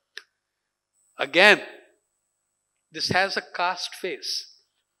 Again, this has a caste face.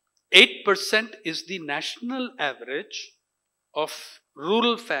 8% is the national average of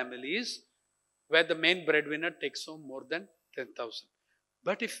rural families where the main breadwinner takes home more than 10,000.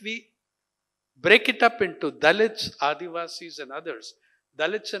 But if we break it up into Dalits, Adivasis and others,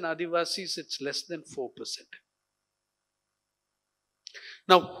 Dalits and Adivasis, it's less than 4%.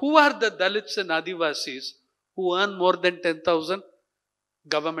 Now, who are the Dalits and Adivasis who earn more than 10,000?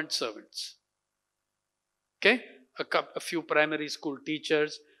 Government servants. Okay? A few primary school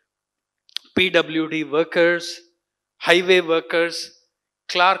teachers, PWD workers, highway workers,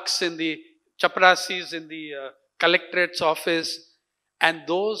 clerks in the chaprasis in the collectorate's office. And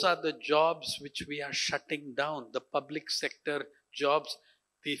those are the jobs which we are shutting down, the public sector jobs,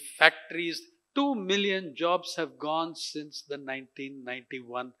 the factories. 2 million jobs have gone since the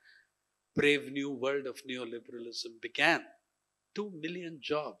 1991 brave new world of neoliberalism began. 2 million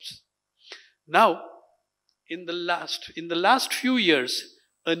jobs. Now, in the last few years,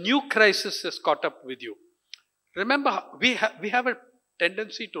 a new crisis has caught up with you. Remember, we have a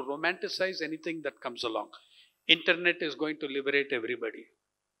tendency to romanticize anything that comes along. Internet is going to liberate everybody.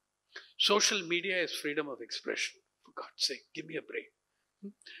 Social media is freedom of expression. For God's sake, give me a break.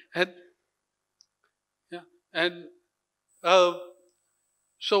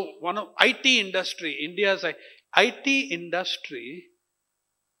 So one of IT industry, India's IT industry,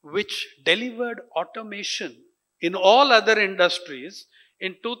 which delivered automation in all other industries,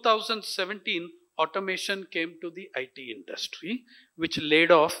 in 2017, automation came to the IT industry, which laid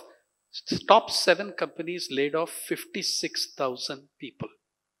off, top 7 companies laid off 56,000 people.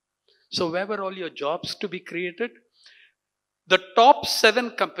 So where were all your jobs to be created? The top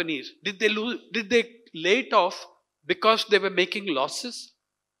 7 companies, did they lay it off because they were making losses?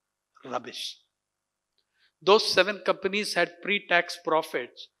 Rubbish. Those 7 companies had pre-tax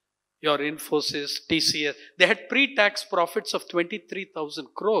profits. Your Infosys, TCS, they had pre-tax profits of 23,000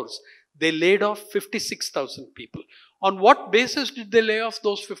 crores. They laid off 56,000 people. On what basis did they lay off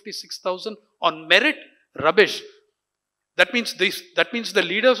those 56,000? On merit? Rubbish. That means the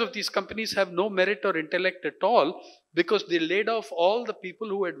leaders of these companies have no merit or intellect at all, because they laid off all the people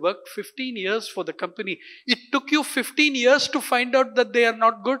who had worked 15 years for the company. It took you 15 years to find out that they are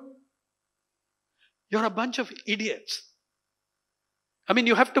not good. You're a bunch of idiots. I mean,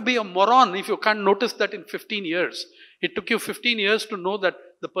 you have to be a moron if you can't notice that in 15 years. It took you 15 years to know that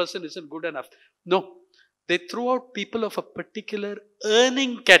the person isn't good enough. No. They threw out people of a particular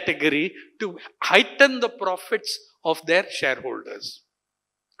earning category to heighten the profits of their shareholders.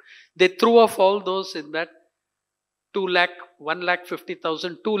 They threw off all those in that 2 lakh,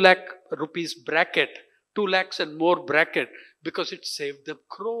 1,50,000, 2 lakh rupees bracket, 2 lakhs and more bracket, because it saved them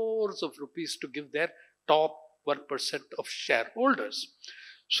crores of rupees to give their top 1% of shareholders.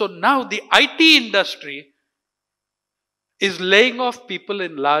 So now the IT industry is laying off people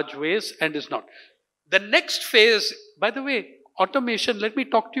in large ways and is not. The next phase, by the way, automation, let me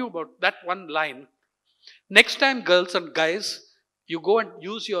talk to you about that one line. Next time, girls and guys, you go and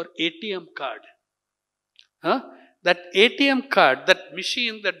use your ATM card. That ATM card, that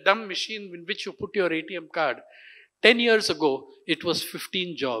machine, that dumb machine in which you put your ATM card, 10 years ago, it was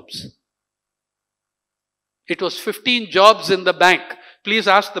 15 jobs. It was 15 jobs in the bank. Please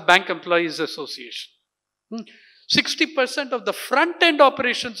ask the Bank Employees Association. 60% of the front-end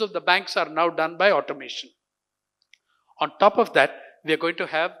operations of the banks are now done by automation. On top of that, we are going to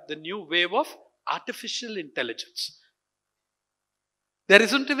have the new wave of artificial intelligence. There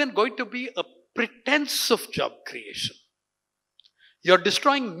isn't even going to be a pretense of job creation. You're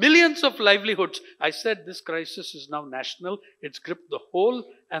destroying millions of livelihoods. I said this crisis is now national. It's gripped the whole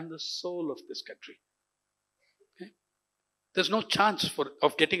and the soul of this country. Okay? There's no chance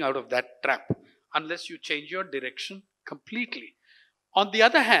of getting out of that trap unless you change your direction completely. On the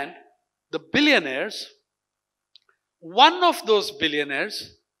other hand, the billionaires, one of those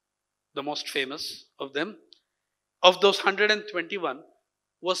billionaires, the most famous of them, of those 121,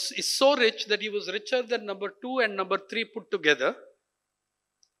 is so rich that he was richer than number 2 and number 3 put together.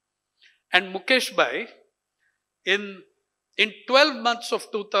 And Mukesh Bhai, in 12 months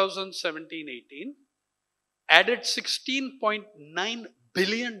of 2017-18, added $16.9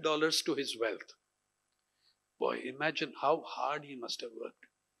 billion to his wealth. Boy, imagine how hard he must have worked.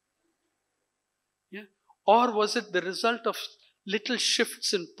 Yeah? Or was it the result of little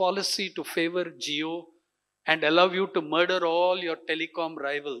shifts in policy to favor Jio and allow you to murder all your telecom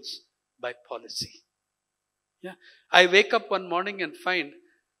rivals by policy? Yeah? I wake up one morning and find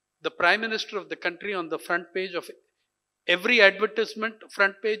the Prime Minister of the country on the front page of every advertisement,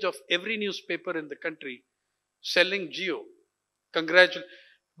 front page of every newspaper in the country, selling Jio. Congratulations.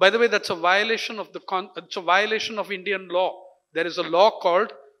 By the way, that's a violation of it's a violation of Indian law. There is a law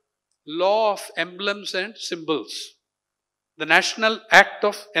called Law of Emblems and Symbols. The National Act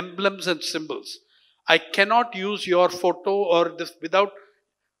of Emblems and Symbols. I cannot use your photo or this without,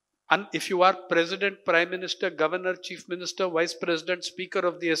 and if you are President, Prime Minister, Governor, Chief Minister, Vice President, Speaker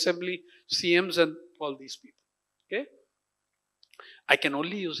of the Assembly, CMs and all these people. Okay? I can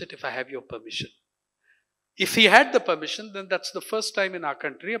only use it if I have your permission. If he had the permission, then that's the first time in our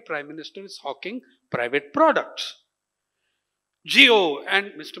country a Prime Minister is hawking private products. Jio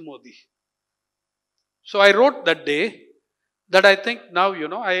and Mr. Modi. So I wrote that day that I think now,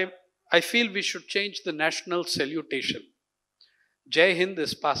 I feel we should change the national salutation. Jai Hind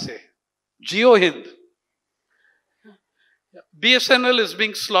is passe. Jio Hind. BSNL is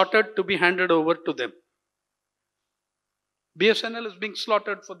being slaughtered to be handed over to them. BSNL is being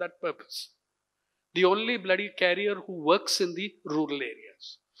slaughtered for that purpose. The only bloody carrier who works in the rural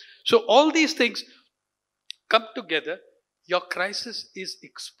areas. So all these things come together. Your crisis is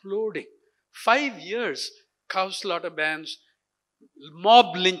exploding. 5 years, cow slaughter bans,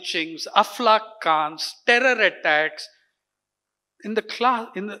 mob lynchings, Aflaq Khans, terror attacks. In the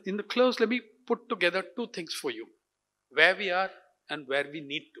close, let me put together 2 things for you. Where we are and where we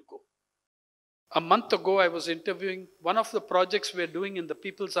need to go. A month ago, I was interviewing one of the projects we're doing in the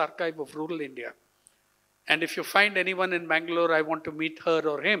People's Archive of Rural India. And if you find anyone in Mangalore, I want to meet her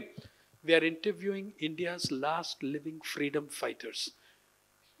or him. We are interviewing India's last living freedom fighters.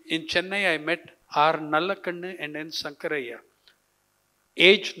 In Chennai, I met R. Nallakannu and N. Sankaraya,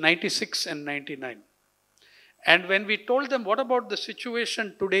 age 96 and 99. And when we told them, what about the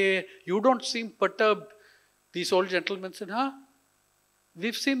situation today? You don't seem perturbed. These old gentlemen said,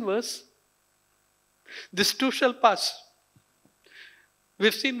 we've seen worse. This too shall pass.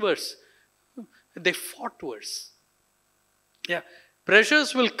 We've seen worse. They fought worse. Yeah,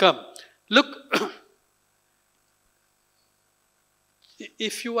 pressures will come. Look,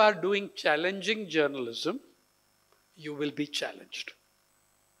 if you are doing challenging journalism, you will be challenged.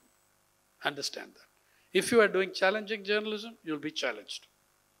 Understand that. If you are doing challenging journalism, you'll be challenged.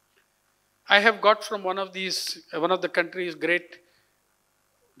 I have got from one of the country's great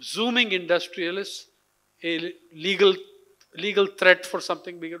zooming industrialists, a legal threat for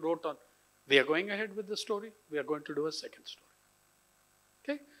something we wrote on. We are going ahead with the story. We are going to do a second story.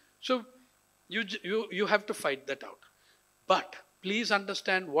 Okay? So, you have to fight that out. But please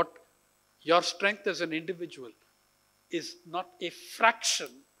understand what your strength as an individual is not a fraction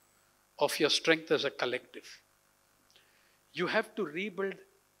of your strength as a collective. You have to rebuild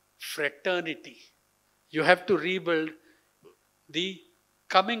fraternity. You have to rebuild the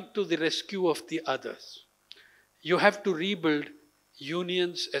coming to the rescue of the others. You have to rebuild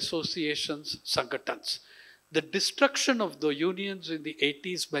unions, associations, sangatans. The destruction of the unions in the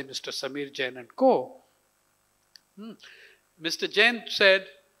 80s by Mr. Samir Jain and co. Mr. Jain said,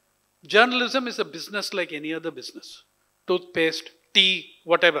 journalism is a business like any other business. Toothpaste, tea,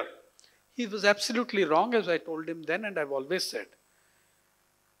 whatever. He was absolutely wrong, as I told him then, and I've always said.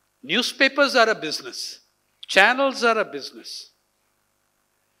 Newspapers are a business. Channels are a business.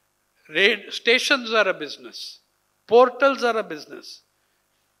 Stations are a business. Portals are a business.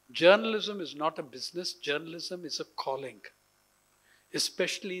 Journalism is not a business. Journalism is a calling,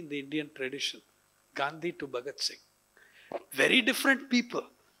 especially in the Indian tradition. Gandhi to Bhagat Singh. Very different people,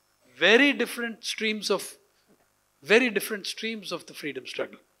 very different streams of the freedom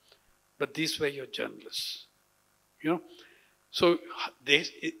struggle. But these were your journalists. So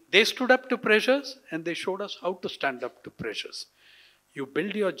they stood up to pressures and they showed us how to stand up to pressures. You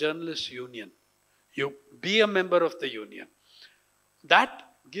build your journalist union. You be a member of the union. That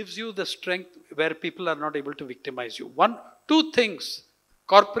gives you the strength where people are not able to victimize you. Two things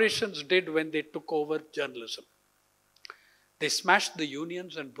corporations did when they took over journalism. They smashed the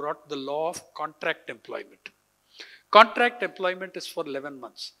unions and brought the law of contract employment. Contract employment is for 11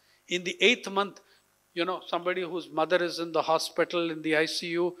 months. In the 8th month, somebody whose mother is in the hospital, in the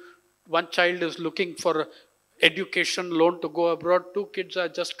ICU, one child is looking for education loan to go abroad, 2 kids are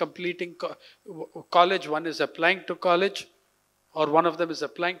just completing college, one is applying to college, or one of them is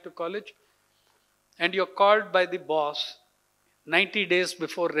applying to college, and you're called by the boss 90 days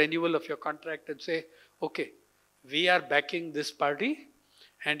before renewal of your contract and say, okay, we are backing this party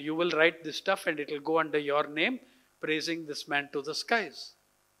and you will write this stuff and it will go under your name, praising this man to the skies.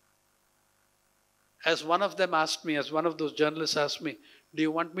 As one of those journalists asked me, do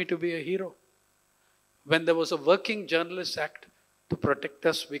you want me to be a hero? When there was a Working Journalists Act to protect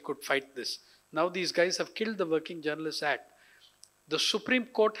us, we could fight this. Now these guys have killed the Working Journalists Act. The Supreme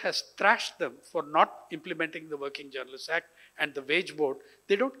Court has thrashed them for not implementing the Working Journalists Act and the Wage Board.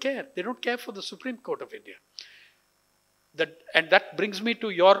 They don't care. They don't care for the Supreme Court of India. And that brings me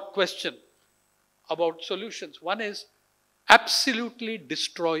to your question about solutions. One is absolutely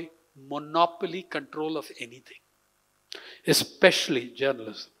destroy monopoly control of anything, especially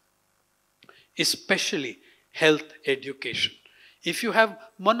journalism, especially health, education. If you have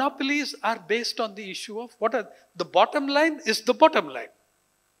monopolies are based on the issue of the bottom line is the bottom line.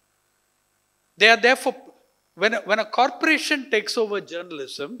 They are therefore, when a corporation takes over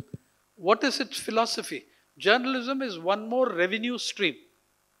journalism, what is its philosophy? Journalism is one more revenue stream,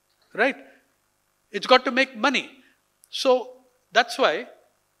 right? It's got to make money. So that's why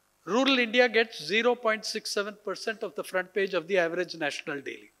rural India gets 0.67% of the front page of the average national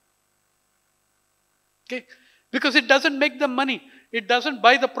daily. Okay? Because it doesn't make them money. It doesn't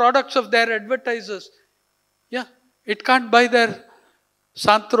buy the products of their advertisers. Yeah, it can't buy their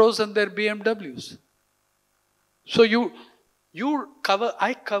Santros and their BMWs. So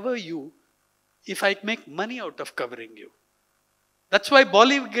I cover you if I make money out of covering you. That's why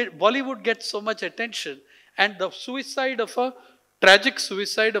Bollywood gets so much attention. And the tragic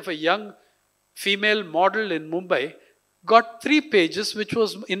suicide of a young female model in Mumbai got 3 pages, which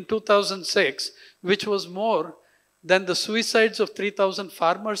was in 2006, which was more than the suicides of 3,000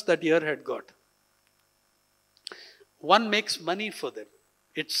 farmers that year had got. One makes money for them.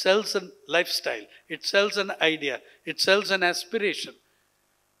 It sells a lifestyle. It sells an idea. It sells an aspiration.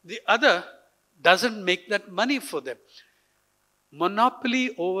 The other doesn't make that money for them.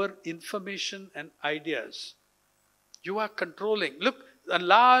 Monopoly over information and ideas. You are controlling. Look, a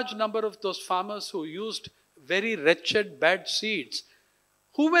large number of those farmers who used very wretched, bad seeds.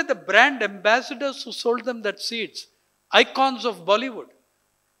 Who were the brand ambassadors who sold them that seeds? Icons of Bollywood,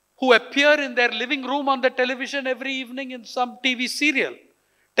 who appear in their living room on the television every evening in some TV serial,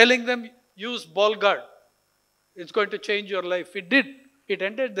 telling them, use Ball Guard. It's going to change your life. It did. It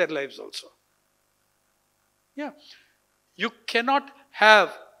ended their lives also. Yeah. You cannot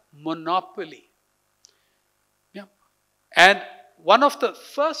have monopoly. Yeah. And one of the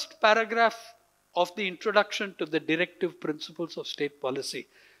first paragraph of the introduction to the directive principles of state policy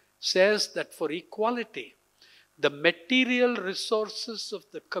says that for equality, the material resources of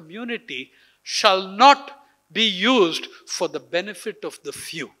the community shall not be used for the benefit of the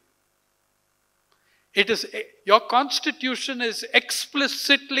few. Your constitution is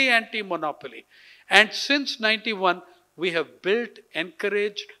explicitly anti-monopoly. And since 91, we have built,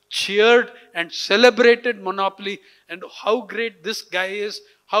 encouraged, cheered and celebrated monopoly and how great this guy is,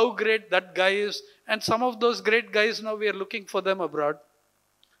 how great that guy is. And some of those great guys now we are looking for them abroad.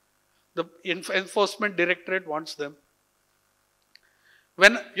 The enforcement directorate wants them.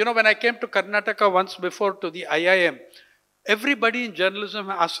 When I came to Karnataka once before to the IIM, everybody in journalism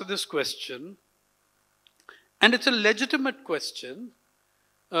asked this question, and it's a legitimate question.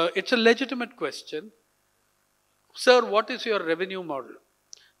 Sir, what is your revenue model?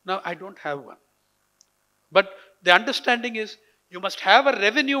 Now, I don't have one. But the understanding is you must have a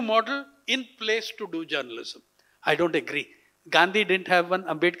revenue model in place to do journalism. I don't agree. Gandhi didn't have one,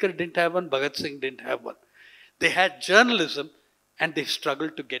 Ambedkar didn't have one, Bhagat Singh didn't have one. They had journalism and they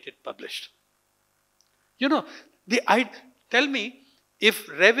struggled to get it published. Tell me, if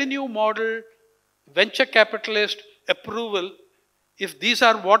revenue model, venture capitalist, approval, if these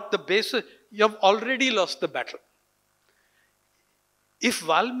are what the basis, you have already lost the battle. If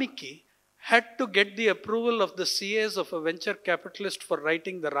Valmiki had to get the approval of the CAs of a venture capitalist for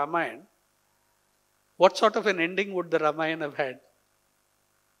writing the Ramayana, what sort of an ending would the Ramayana have had?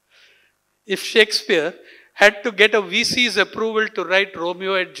 If Shakespeare had to get a VC's approval to write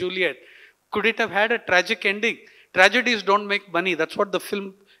Romeo and Juliet, could it have had a tragic ending? Tragedies don't make money. That's what the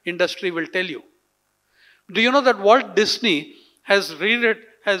film industry will tell you. Do you know that Walt Disney has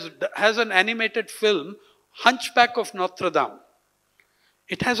an animated film, Hunchback of Notre Dame?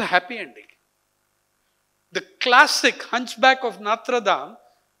 It has a happy ending. The classic Hunchback of Notre Dame,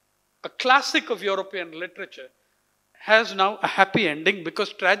 a classic of European literature, has now a happy ending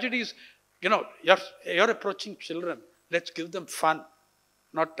because tragedies, you're approaching children. Let's give them fun,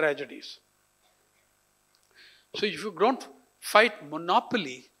 not tragedies. So if you don't fight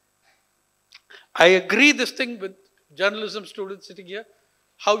monopoly, I agree this thing with journalism students sitting here.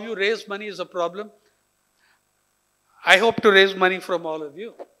 How you raise money is a problem. I hope to raise money from all of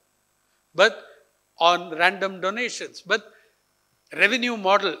you. But on random donations. But revenue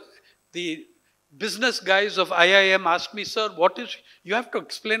model, the business guys of IIM asked me, sir, you have to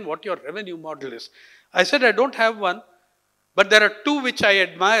explain what your revenue model is. I said, I don't have one, but there are two which I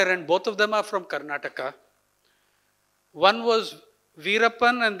admire and both of them are from Karnataka. One was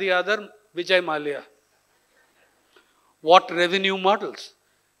Veerappan and the other Vijay Mallya. What revenue models?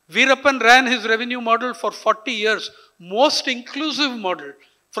 Veerappan ran his revenue model for 40 years. Most inclusive model.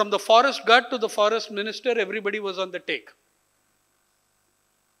 From the forest guard to the forest minister, everybody was on the take.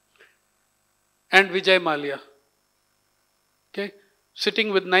 And Vijay Mallya. Okay?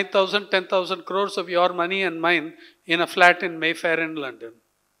 Sitting with 9,000, 10,000 crores of your money and mine in a flat in Mayfair in London.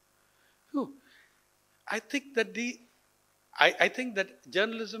 I think that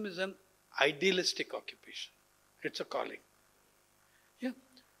journalism is an idealistic occupation. It's a calling. Yeah.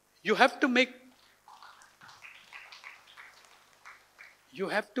 You have to make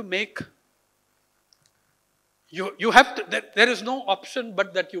there is no option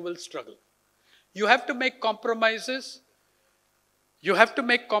but that you will struggle. You have to make compromises. You have to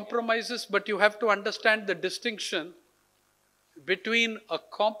make compromises, but you have to understand the distinction between a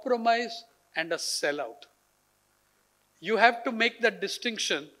compromise and a sellout. You have to make that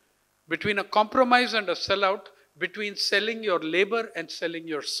distinction between a compromise and a sellout, between selling your labor and selling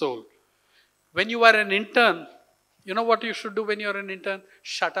your soul. When you are an intern, you know what you should do when you're an intern?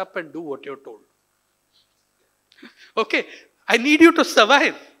 Shut up and do what you're told. Okay, I need you to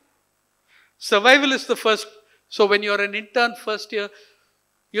survive. Survival is the first. So when you're an intern first year,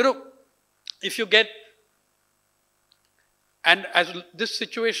 if you get, and as this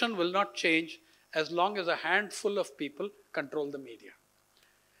situation will not change as long as a handful of people control the media.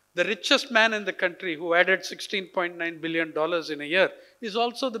 The richest man in the country who added $16.9 billion in a year is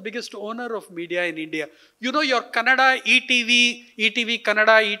also the biggest owner of media in India. You know your Kannada, ETV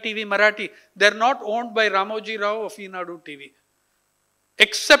Kannada, ETV Marathi, they're not owned by Ramoji Rao of Enadu TV.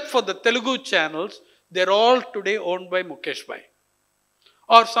 Except for the Telugu channels, they're all today owned by Mukesh Bhai.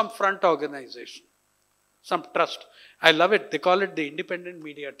 Or some front organization, some trust. I love it. They call it the Independent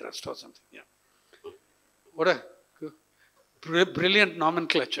Media Trust or something. Yeah. What a brilliant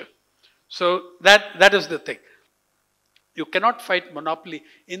nomenclature. So that is the thing. You cannot fight monopoly.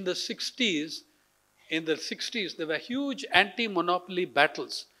 In the 60s, there were huge anti-monopoly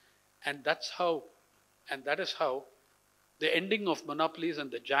battles. And that is how the ending of monopolies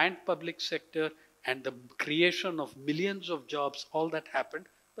and the giant public sector and the creation of millions of jobs, all that happened.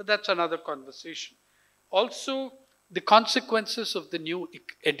 But that's another conversation. Also, the consequences of the new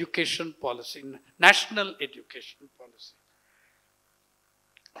education policy, national education policy.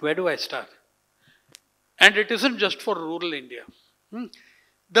 Where do I start? And it isn't just for rural India.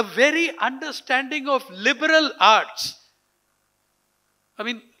 The very understanding of liberal arts. I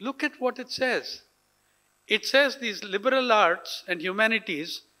mean, look at what it says. It says these liberal arts and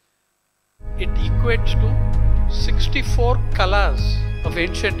humanities, it equates to 64 kalas of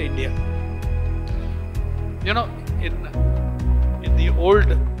ancient India. You know, in the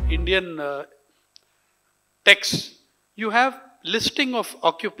old Indian texts, you have listing of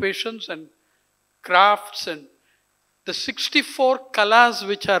occupations and crafts and the 64 kalas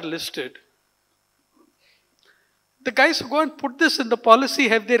which are listed. The guys who go and put this in the policy,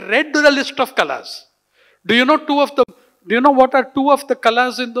 have they read the list of kalas? Do you know what are two of the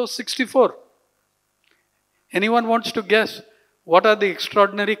kalas in those 64? Anyone wants to guess? What are the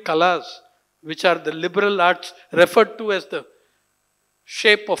extraordinary kalas which are the liberal arts, referred to as the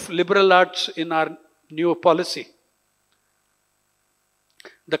shape of liberal arts in our new policy?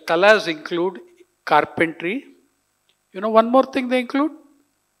 The kalas include carpentry. You know, one more thing they include?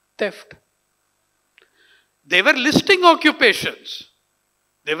 Theft. They were listing occupations.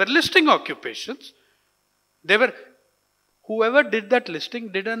 They were listing occupations. Whoever did that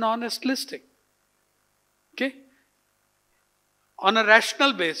listing did an honest listing. Okay? On a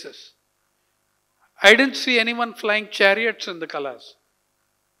rational basis. I didn't see anyone flying chariots in the kalas.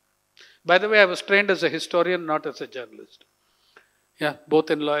 By the way, I was trained as a historian, not as a journalist. Yeah, both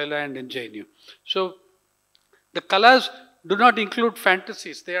in Loyola and in JNU. So, the kalas do not include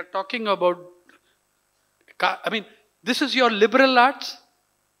fantasies. They are talking about, I mean, this is your liberal arts.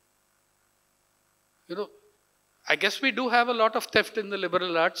 You know, I guess we do have a lot of theft in the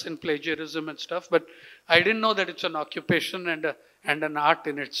liberal arts and plagiarism and stuff, but I didn't know that it's an occupation and an art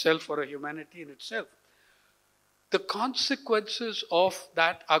in itself or a humanity in itself. The consequences of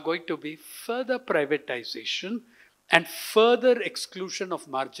that are going to be further privatization and further exclusion of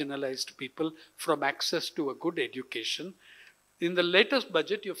marginalized people from access to a good education. In the latest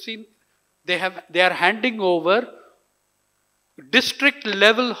budget, you've seen they are handing over district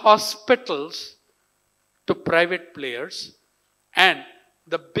level hospitals to private players, and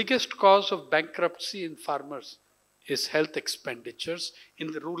the biggest cause of bankruptcy in farmers is health expenditures.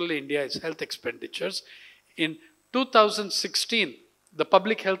 In the rural India is health expenditures. In 2016, the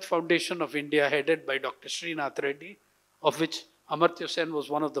Public Health Foundation of India, headed by Dr. Srinath Reddy, of which Amartya Sen was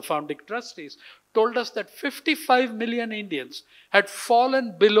one of the founding trustees, told us that 55 million Indians had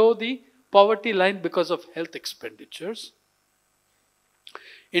fallen below the poverty line because of health expenditures.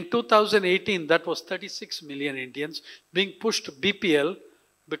 In 2018, that was 36 million Indians being pushed to BPL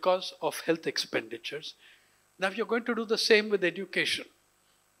because of health expenditures. Now you're going to do the same with education.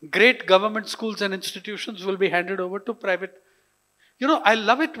 Great government schools and institutions will be handed over to private. You know, I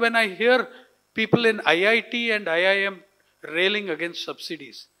love it when I hear people in IIT and IIM railing against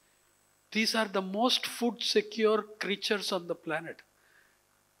subsidies. These are the most food secure creatures on the planet.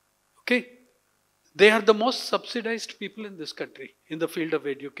 Okay? They are the most subsidized people in this country in the field of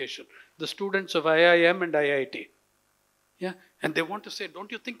education. The students of IIM and IIT. Yeah? And they want to say,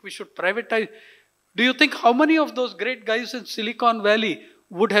 don't you think we should privatize? Do you think how many of those great guys in Silicon Valley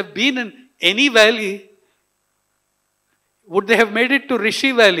would have been in any valley? Would they have made it to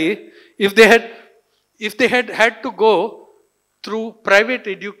Rishi Valley if they had had to go through private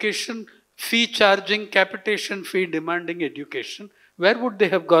education, fee charging, capitation fee demanding education? Where would they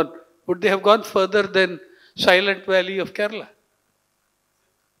have gone? Would they have gone further than Silent Valley of Kerala?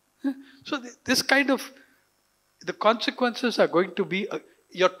 So this kind of, the consequences are going to be,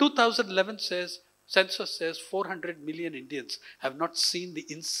 your 2011 census says 400 million Indians have not seen the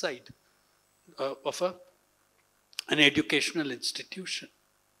inside of an educational institution.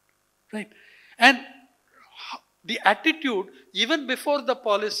 Right? And the attitude, even before the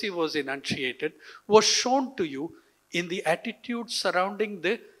policy was enunciated, was shown to you in the attitude surrounding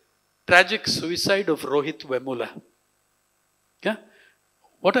the tragic suicide of Rohit Vemula. Yeah?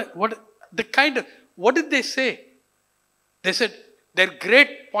 What did they say? They said their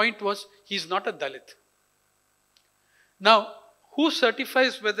great point was, he's not a Dalit. Now, who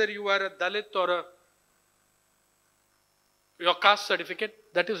certifies whether you are a Dalit or your caste certificate?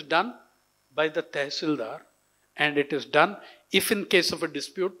 That is done by the Tehsildar, and it is done, if in case of a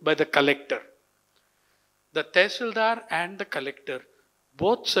dispute, by the collector. The Tehsildar and the collector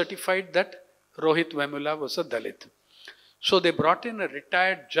both certified that Rohit Vemula was a Dalit. So they brought in a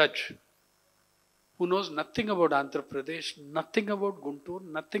retired judge who knows nothing about Andhra Pradesh, nothing about Guntur,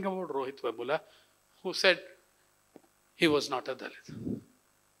 nothing about Rohit Vemula, who said he was not a Dalit.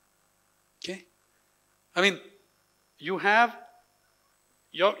 Okay? I mean, you're going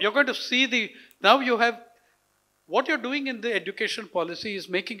to see what you're doing in the education policy is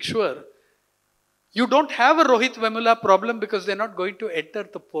making sure you don't have a Rohit Vemula problem because they're not going to enter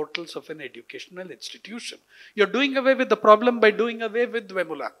the portals of an educational institution. You're doing away with the problem by doing away with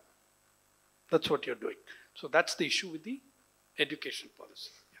Vemula. That's what you're doing. So that's the issue with the education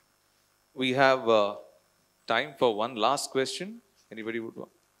policy. Yeah. We have time for one last question. Anybody would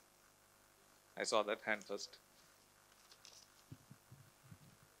want? I saw that hand first.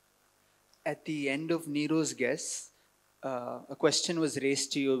 At the end of Nero's guess, a question was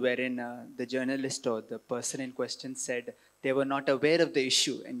raised to you wherein the journalist or the person in question said they were not aware of the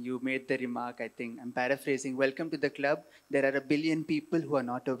issue, and you made the remark, I think, I'm paraphrasing, welcome to the club, there are 1 billion people who are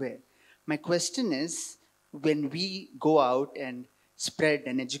not aware. My question is, when we go out and spread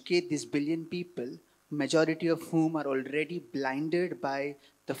and educate these 1 billion people, majority of whom are already blinded by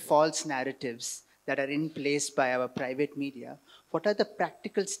the false narratives that are in place by our private media, what are the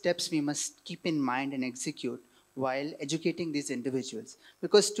practical steps we must keep in mind and execute while educating these individuals?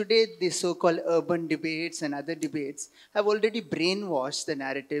 Because today the so-called urban debates and other debates have already brainwashed the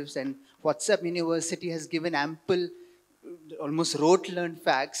narratives, and WhatsApp University has given ample, almost rote-learned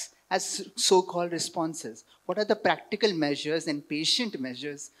facts as so-called responses. What are the practical measures and patient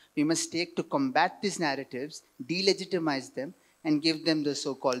measures we must take to combat these narratives, delegitimize them, and give them the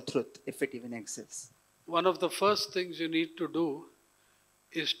so-called truth, if it even exists? One of the first things you need to do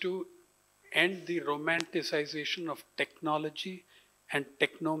is to end the romanticization of technology and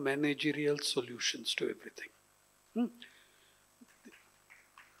techno-managerial solutions to everything.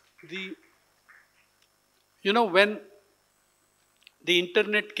 When the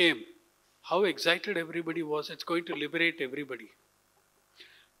internet came, how excited everybody was. It's going to liberate everybody.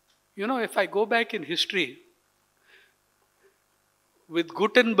 If I go back in history, with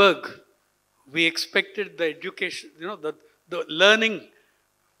Gutenberg, we expected the education, the learning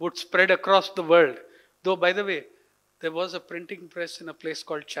would spread across the world. Though, by the way, there was a printing press in a place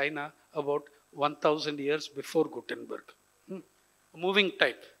called China about 1000 years before Gutenberg. A moving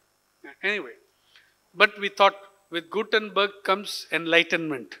type. Anyway, but we thought with Gutenberg comes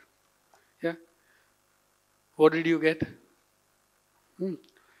enlightenment. Yeah. What did you get?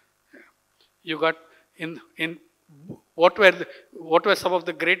 You got what were some of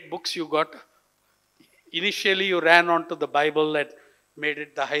the great books you got? Initially, you ran onto the Bible and made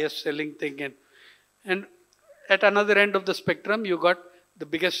it the highest selling thing. And at another end of the spectrum, you got the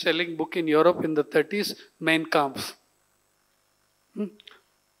biggest selling book in Europe in the 30s, Mein Kampf.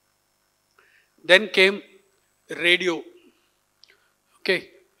 Then came radio. Okay,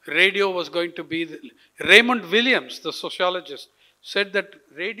 radio was going to be... Raymond Williams, the sociologist, said that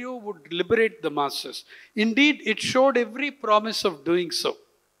radio would liberate the masses. Indeed, it showed every promise of doing so.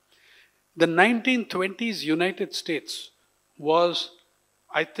 The 1920s United States was,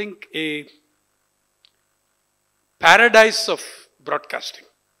 I think, a paradise of broadcasting.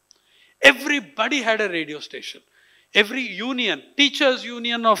 Everybody had a radio station. Every union, teachers'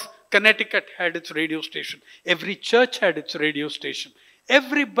 union of Connecticut had its radio station. Every church had its radio station.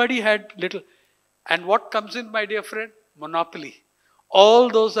 Everybody had little. And what comes in, my dear friend? Monopoly. All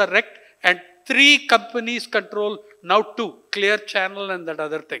those are wrecked, and 3 companies control, now 2, Clear Channel and that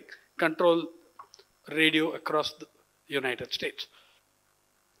other thing, control radio across the United States.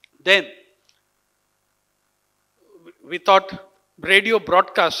 Then, we thought radio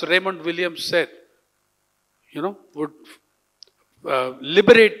broadcasts, Raymond Williams said, would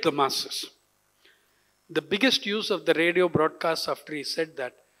liberate the masses. The biggest use of the radio broadcasts after he said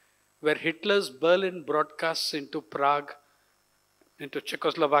that were Hitler's Berlin broadcasts into Prague, into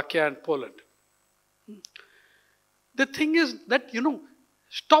Czechoslovakia and Poland. The thing is that,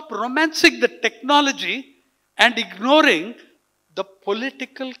 stop romancing the technology and ignoring the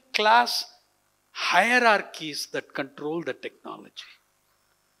political class hierarchies that control the technology.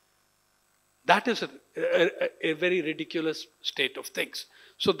 That is a very ridiculous state of things.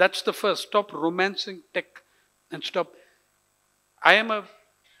 So that's the first. Stop romancing tech and stop. I am a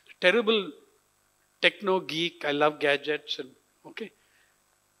terrible techno geek. I love gadgets and okay.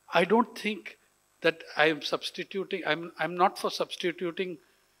 I don't think that I am substituting, I'm not for substituting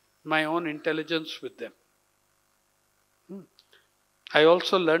my own intelligence with them. I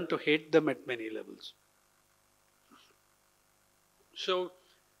also learned to hate them at many levels. So,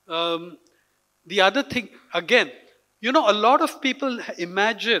 the other thing, again, a lot of people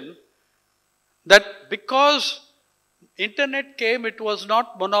imagine that because internet came, it was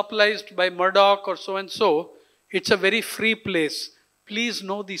not monopolized by Murdoch or so and so. It's a very free place. Please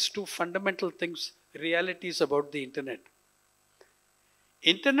know these 2 fundamental things, realities about the internet. The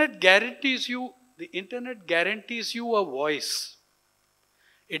internet guarantees you a voice.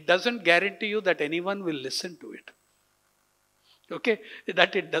 It doesn't guarantee you that anyone will listen to it. Okay?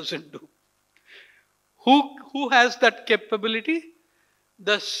 That it doesn't do. Who has that capability?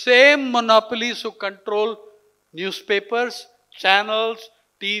 The same monopolies who control newspapers, channels,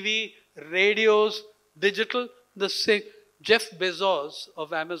 TV, radios, digital, the same. Jeff Bezos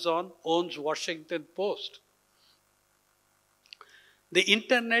of Amazon owns Washington Post. The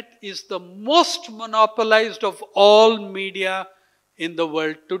internet is the most monopolized of all media in the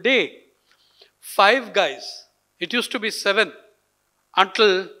world today. 5 guys. It used to be 7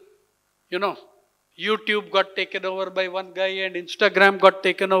 until, YouTube got taken over by one guy and Instagram got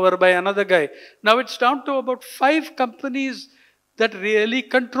taken over by another guy. Now it's down to about 5 companies that really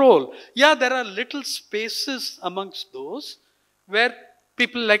control. Yeah, there are little spaces amongst those where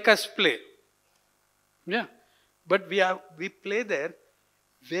people like us play. Yeah, but we play there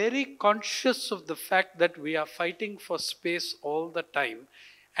very conscious of the fact that we are fighting for space all the time,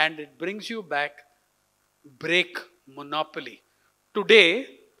 and it brings you back break monopoly. Today,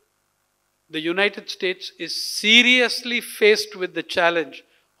 the United States is seriously faced with the challenge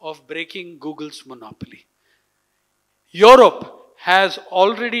of breaking Google's monopoly. Europe has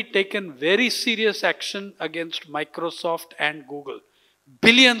already taken very serious action against Microsoft and Google.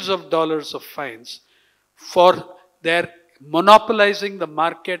 Billions of dollars of fines for their monopolizing the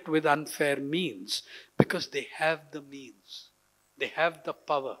market with unfair means, because they have the means. They have the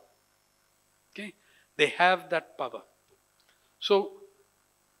power. Okay? They have that power. So,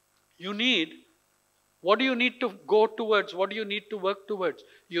 what do you need to go towards? What do you need to work towards?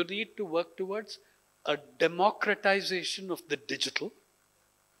 You need to work towards a democratization of the digital,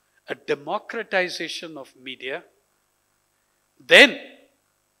 a democratization of media. Then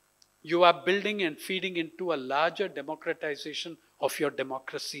you are building and feeding into a larger democratization of your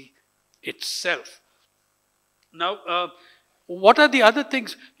democracy itself. Now, what are the other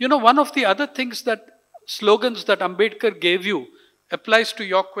things? You know, one of the other things that slogans that Ambedkar gave you applies to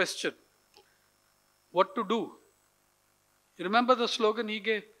your question. What to do? You remember the slogan he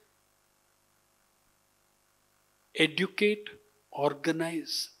gave? Educate,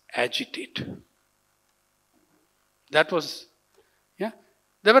 organize, agitate. That was, yeah.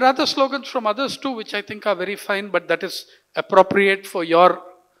 There were other slogans from others too, which I think are very fine, but that is appropriate for your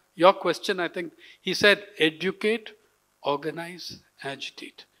question. I think he said, educate, organize,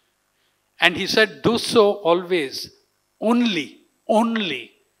 agitate. And he said, do so always, only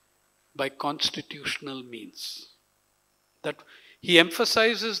by constitutional means. That he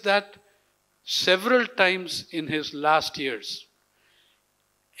emphasizes that several times in his last years.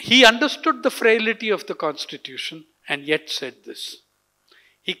 He understood the frailty of the Constitution and yet said this.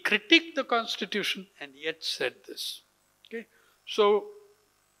 He critiqued the Constitution and yet said this. Okay? So,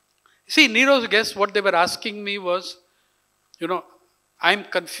 see, Nero's guess, what they were asking me was, you know, I'm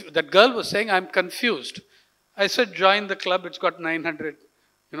confused. That girl was saying, I'm confused. I said, join the club. It's got 900,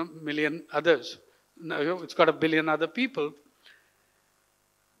 million others. It's got 1 billion other people.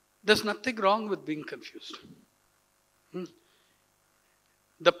 There's nothing wrong with being confused.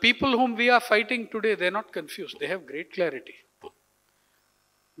 The people whom we are fighting today, they're not confused. They have great clarity.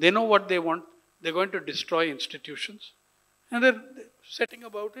 They know what they want. They're going to destroy institutions. And they're setting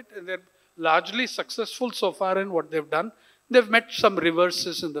about it. And they're largely successful so far in what they've done. They've met some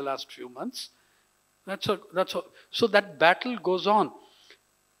reverses in the last few months. That's all. So that battle goes on.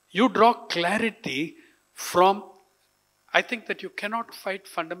 You draw clarity from, I think that you cannot fight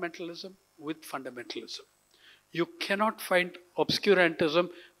fundamentalism with fundamentalism. You cannot fight obscurantism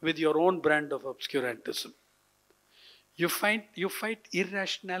with your own brand of obscurantism. You fight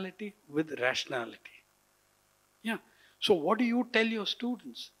irrationality with rationality. Yeah. So what do you tell your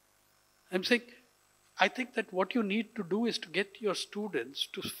students? I'm saying, I think that what you need to do is to get your students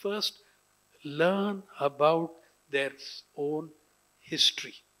to first learn about their own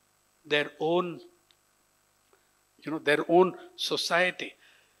history, their own society.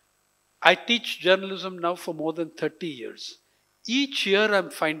 I teach journalism now for more than 30 years. Each year I'm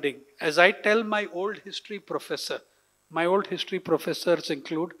finding, as I tell my old history professors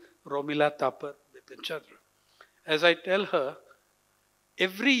include Romila Thapar, Bipin Chandra. As I tell her,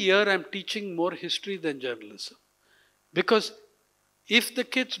 every year I'm teaching more history than journalism. Because if the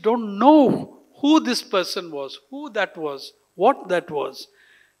kids don't know who this person was, who that was, what that was,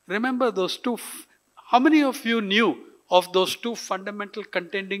 remember those two. How many of you knew of those two fundamental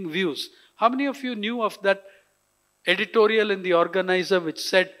contending views? How many of you knew of that editorial in the Organizer which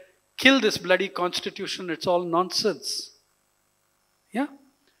said, kill this bloody constitution, it's all nonsense? Yeah?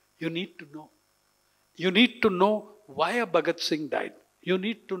 You need to know. You need to know why a Bhagat Singh died. You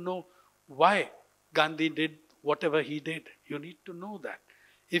need to know why Gandhi did whatever he did. You need to know that.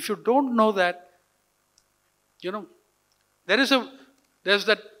 If you don't know that, there's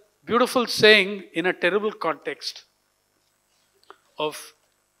that beautiful saying in a terrible context of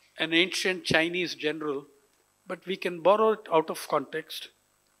an ancient Chinese general, but we can borrow it out of context.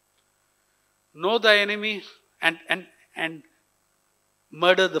 Know thy enemy and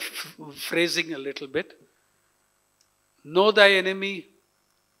murder the phrasing a little bit. Know thy enemy,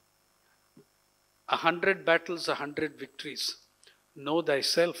 100 battles, 100 victories. Know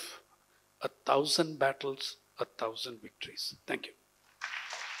thyself, 1,000 battles, 1,000 victories. Thank you.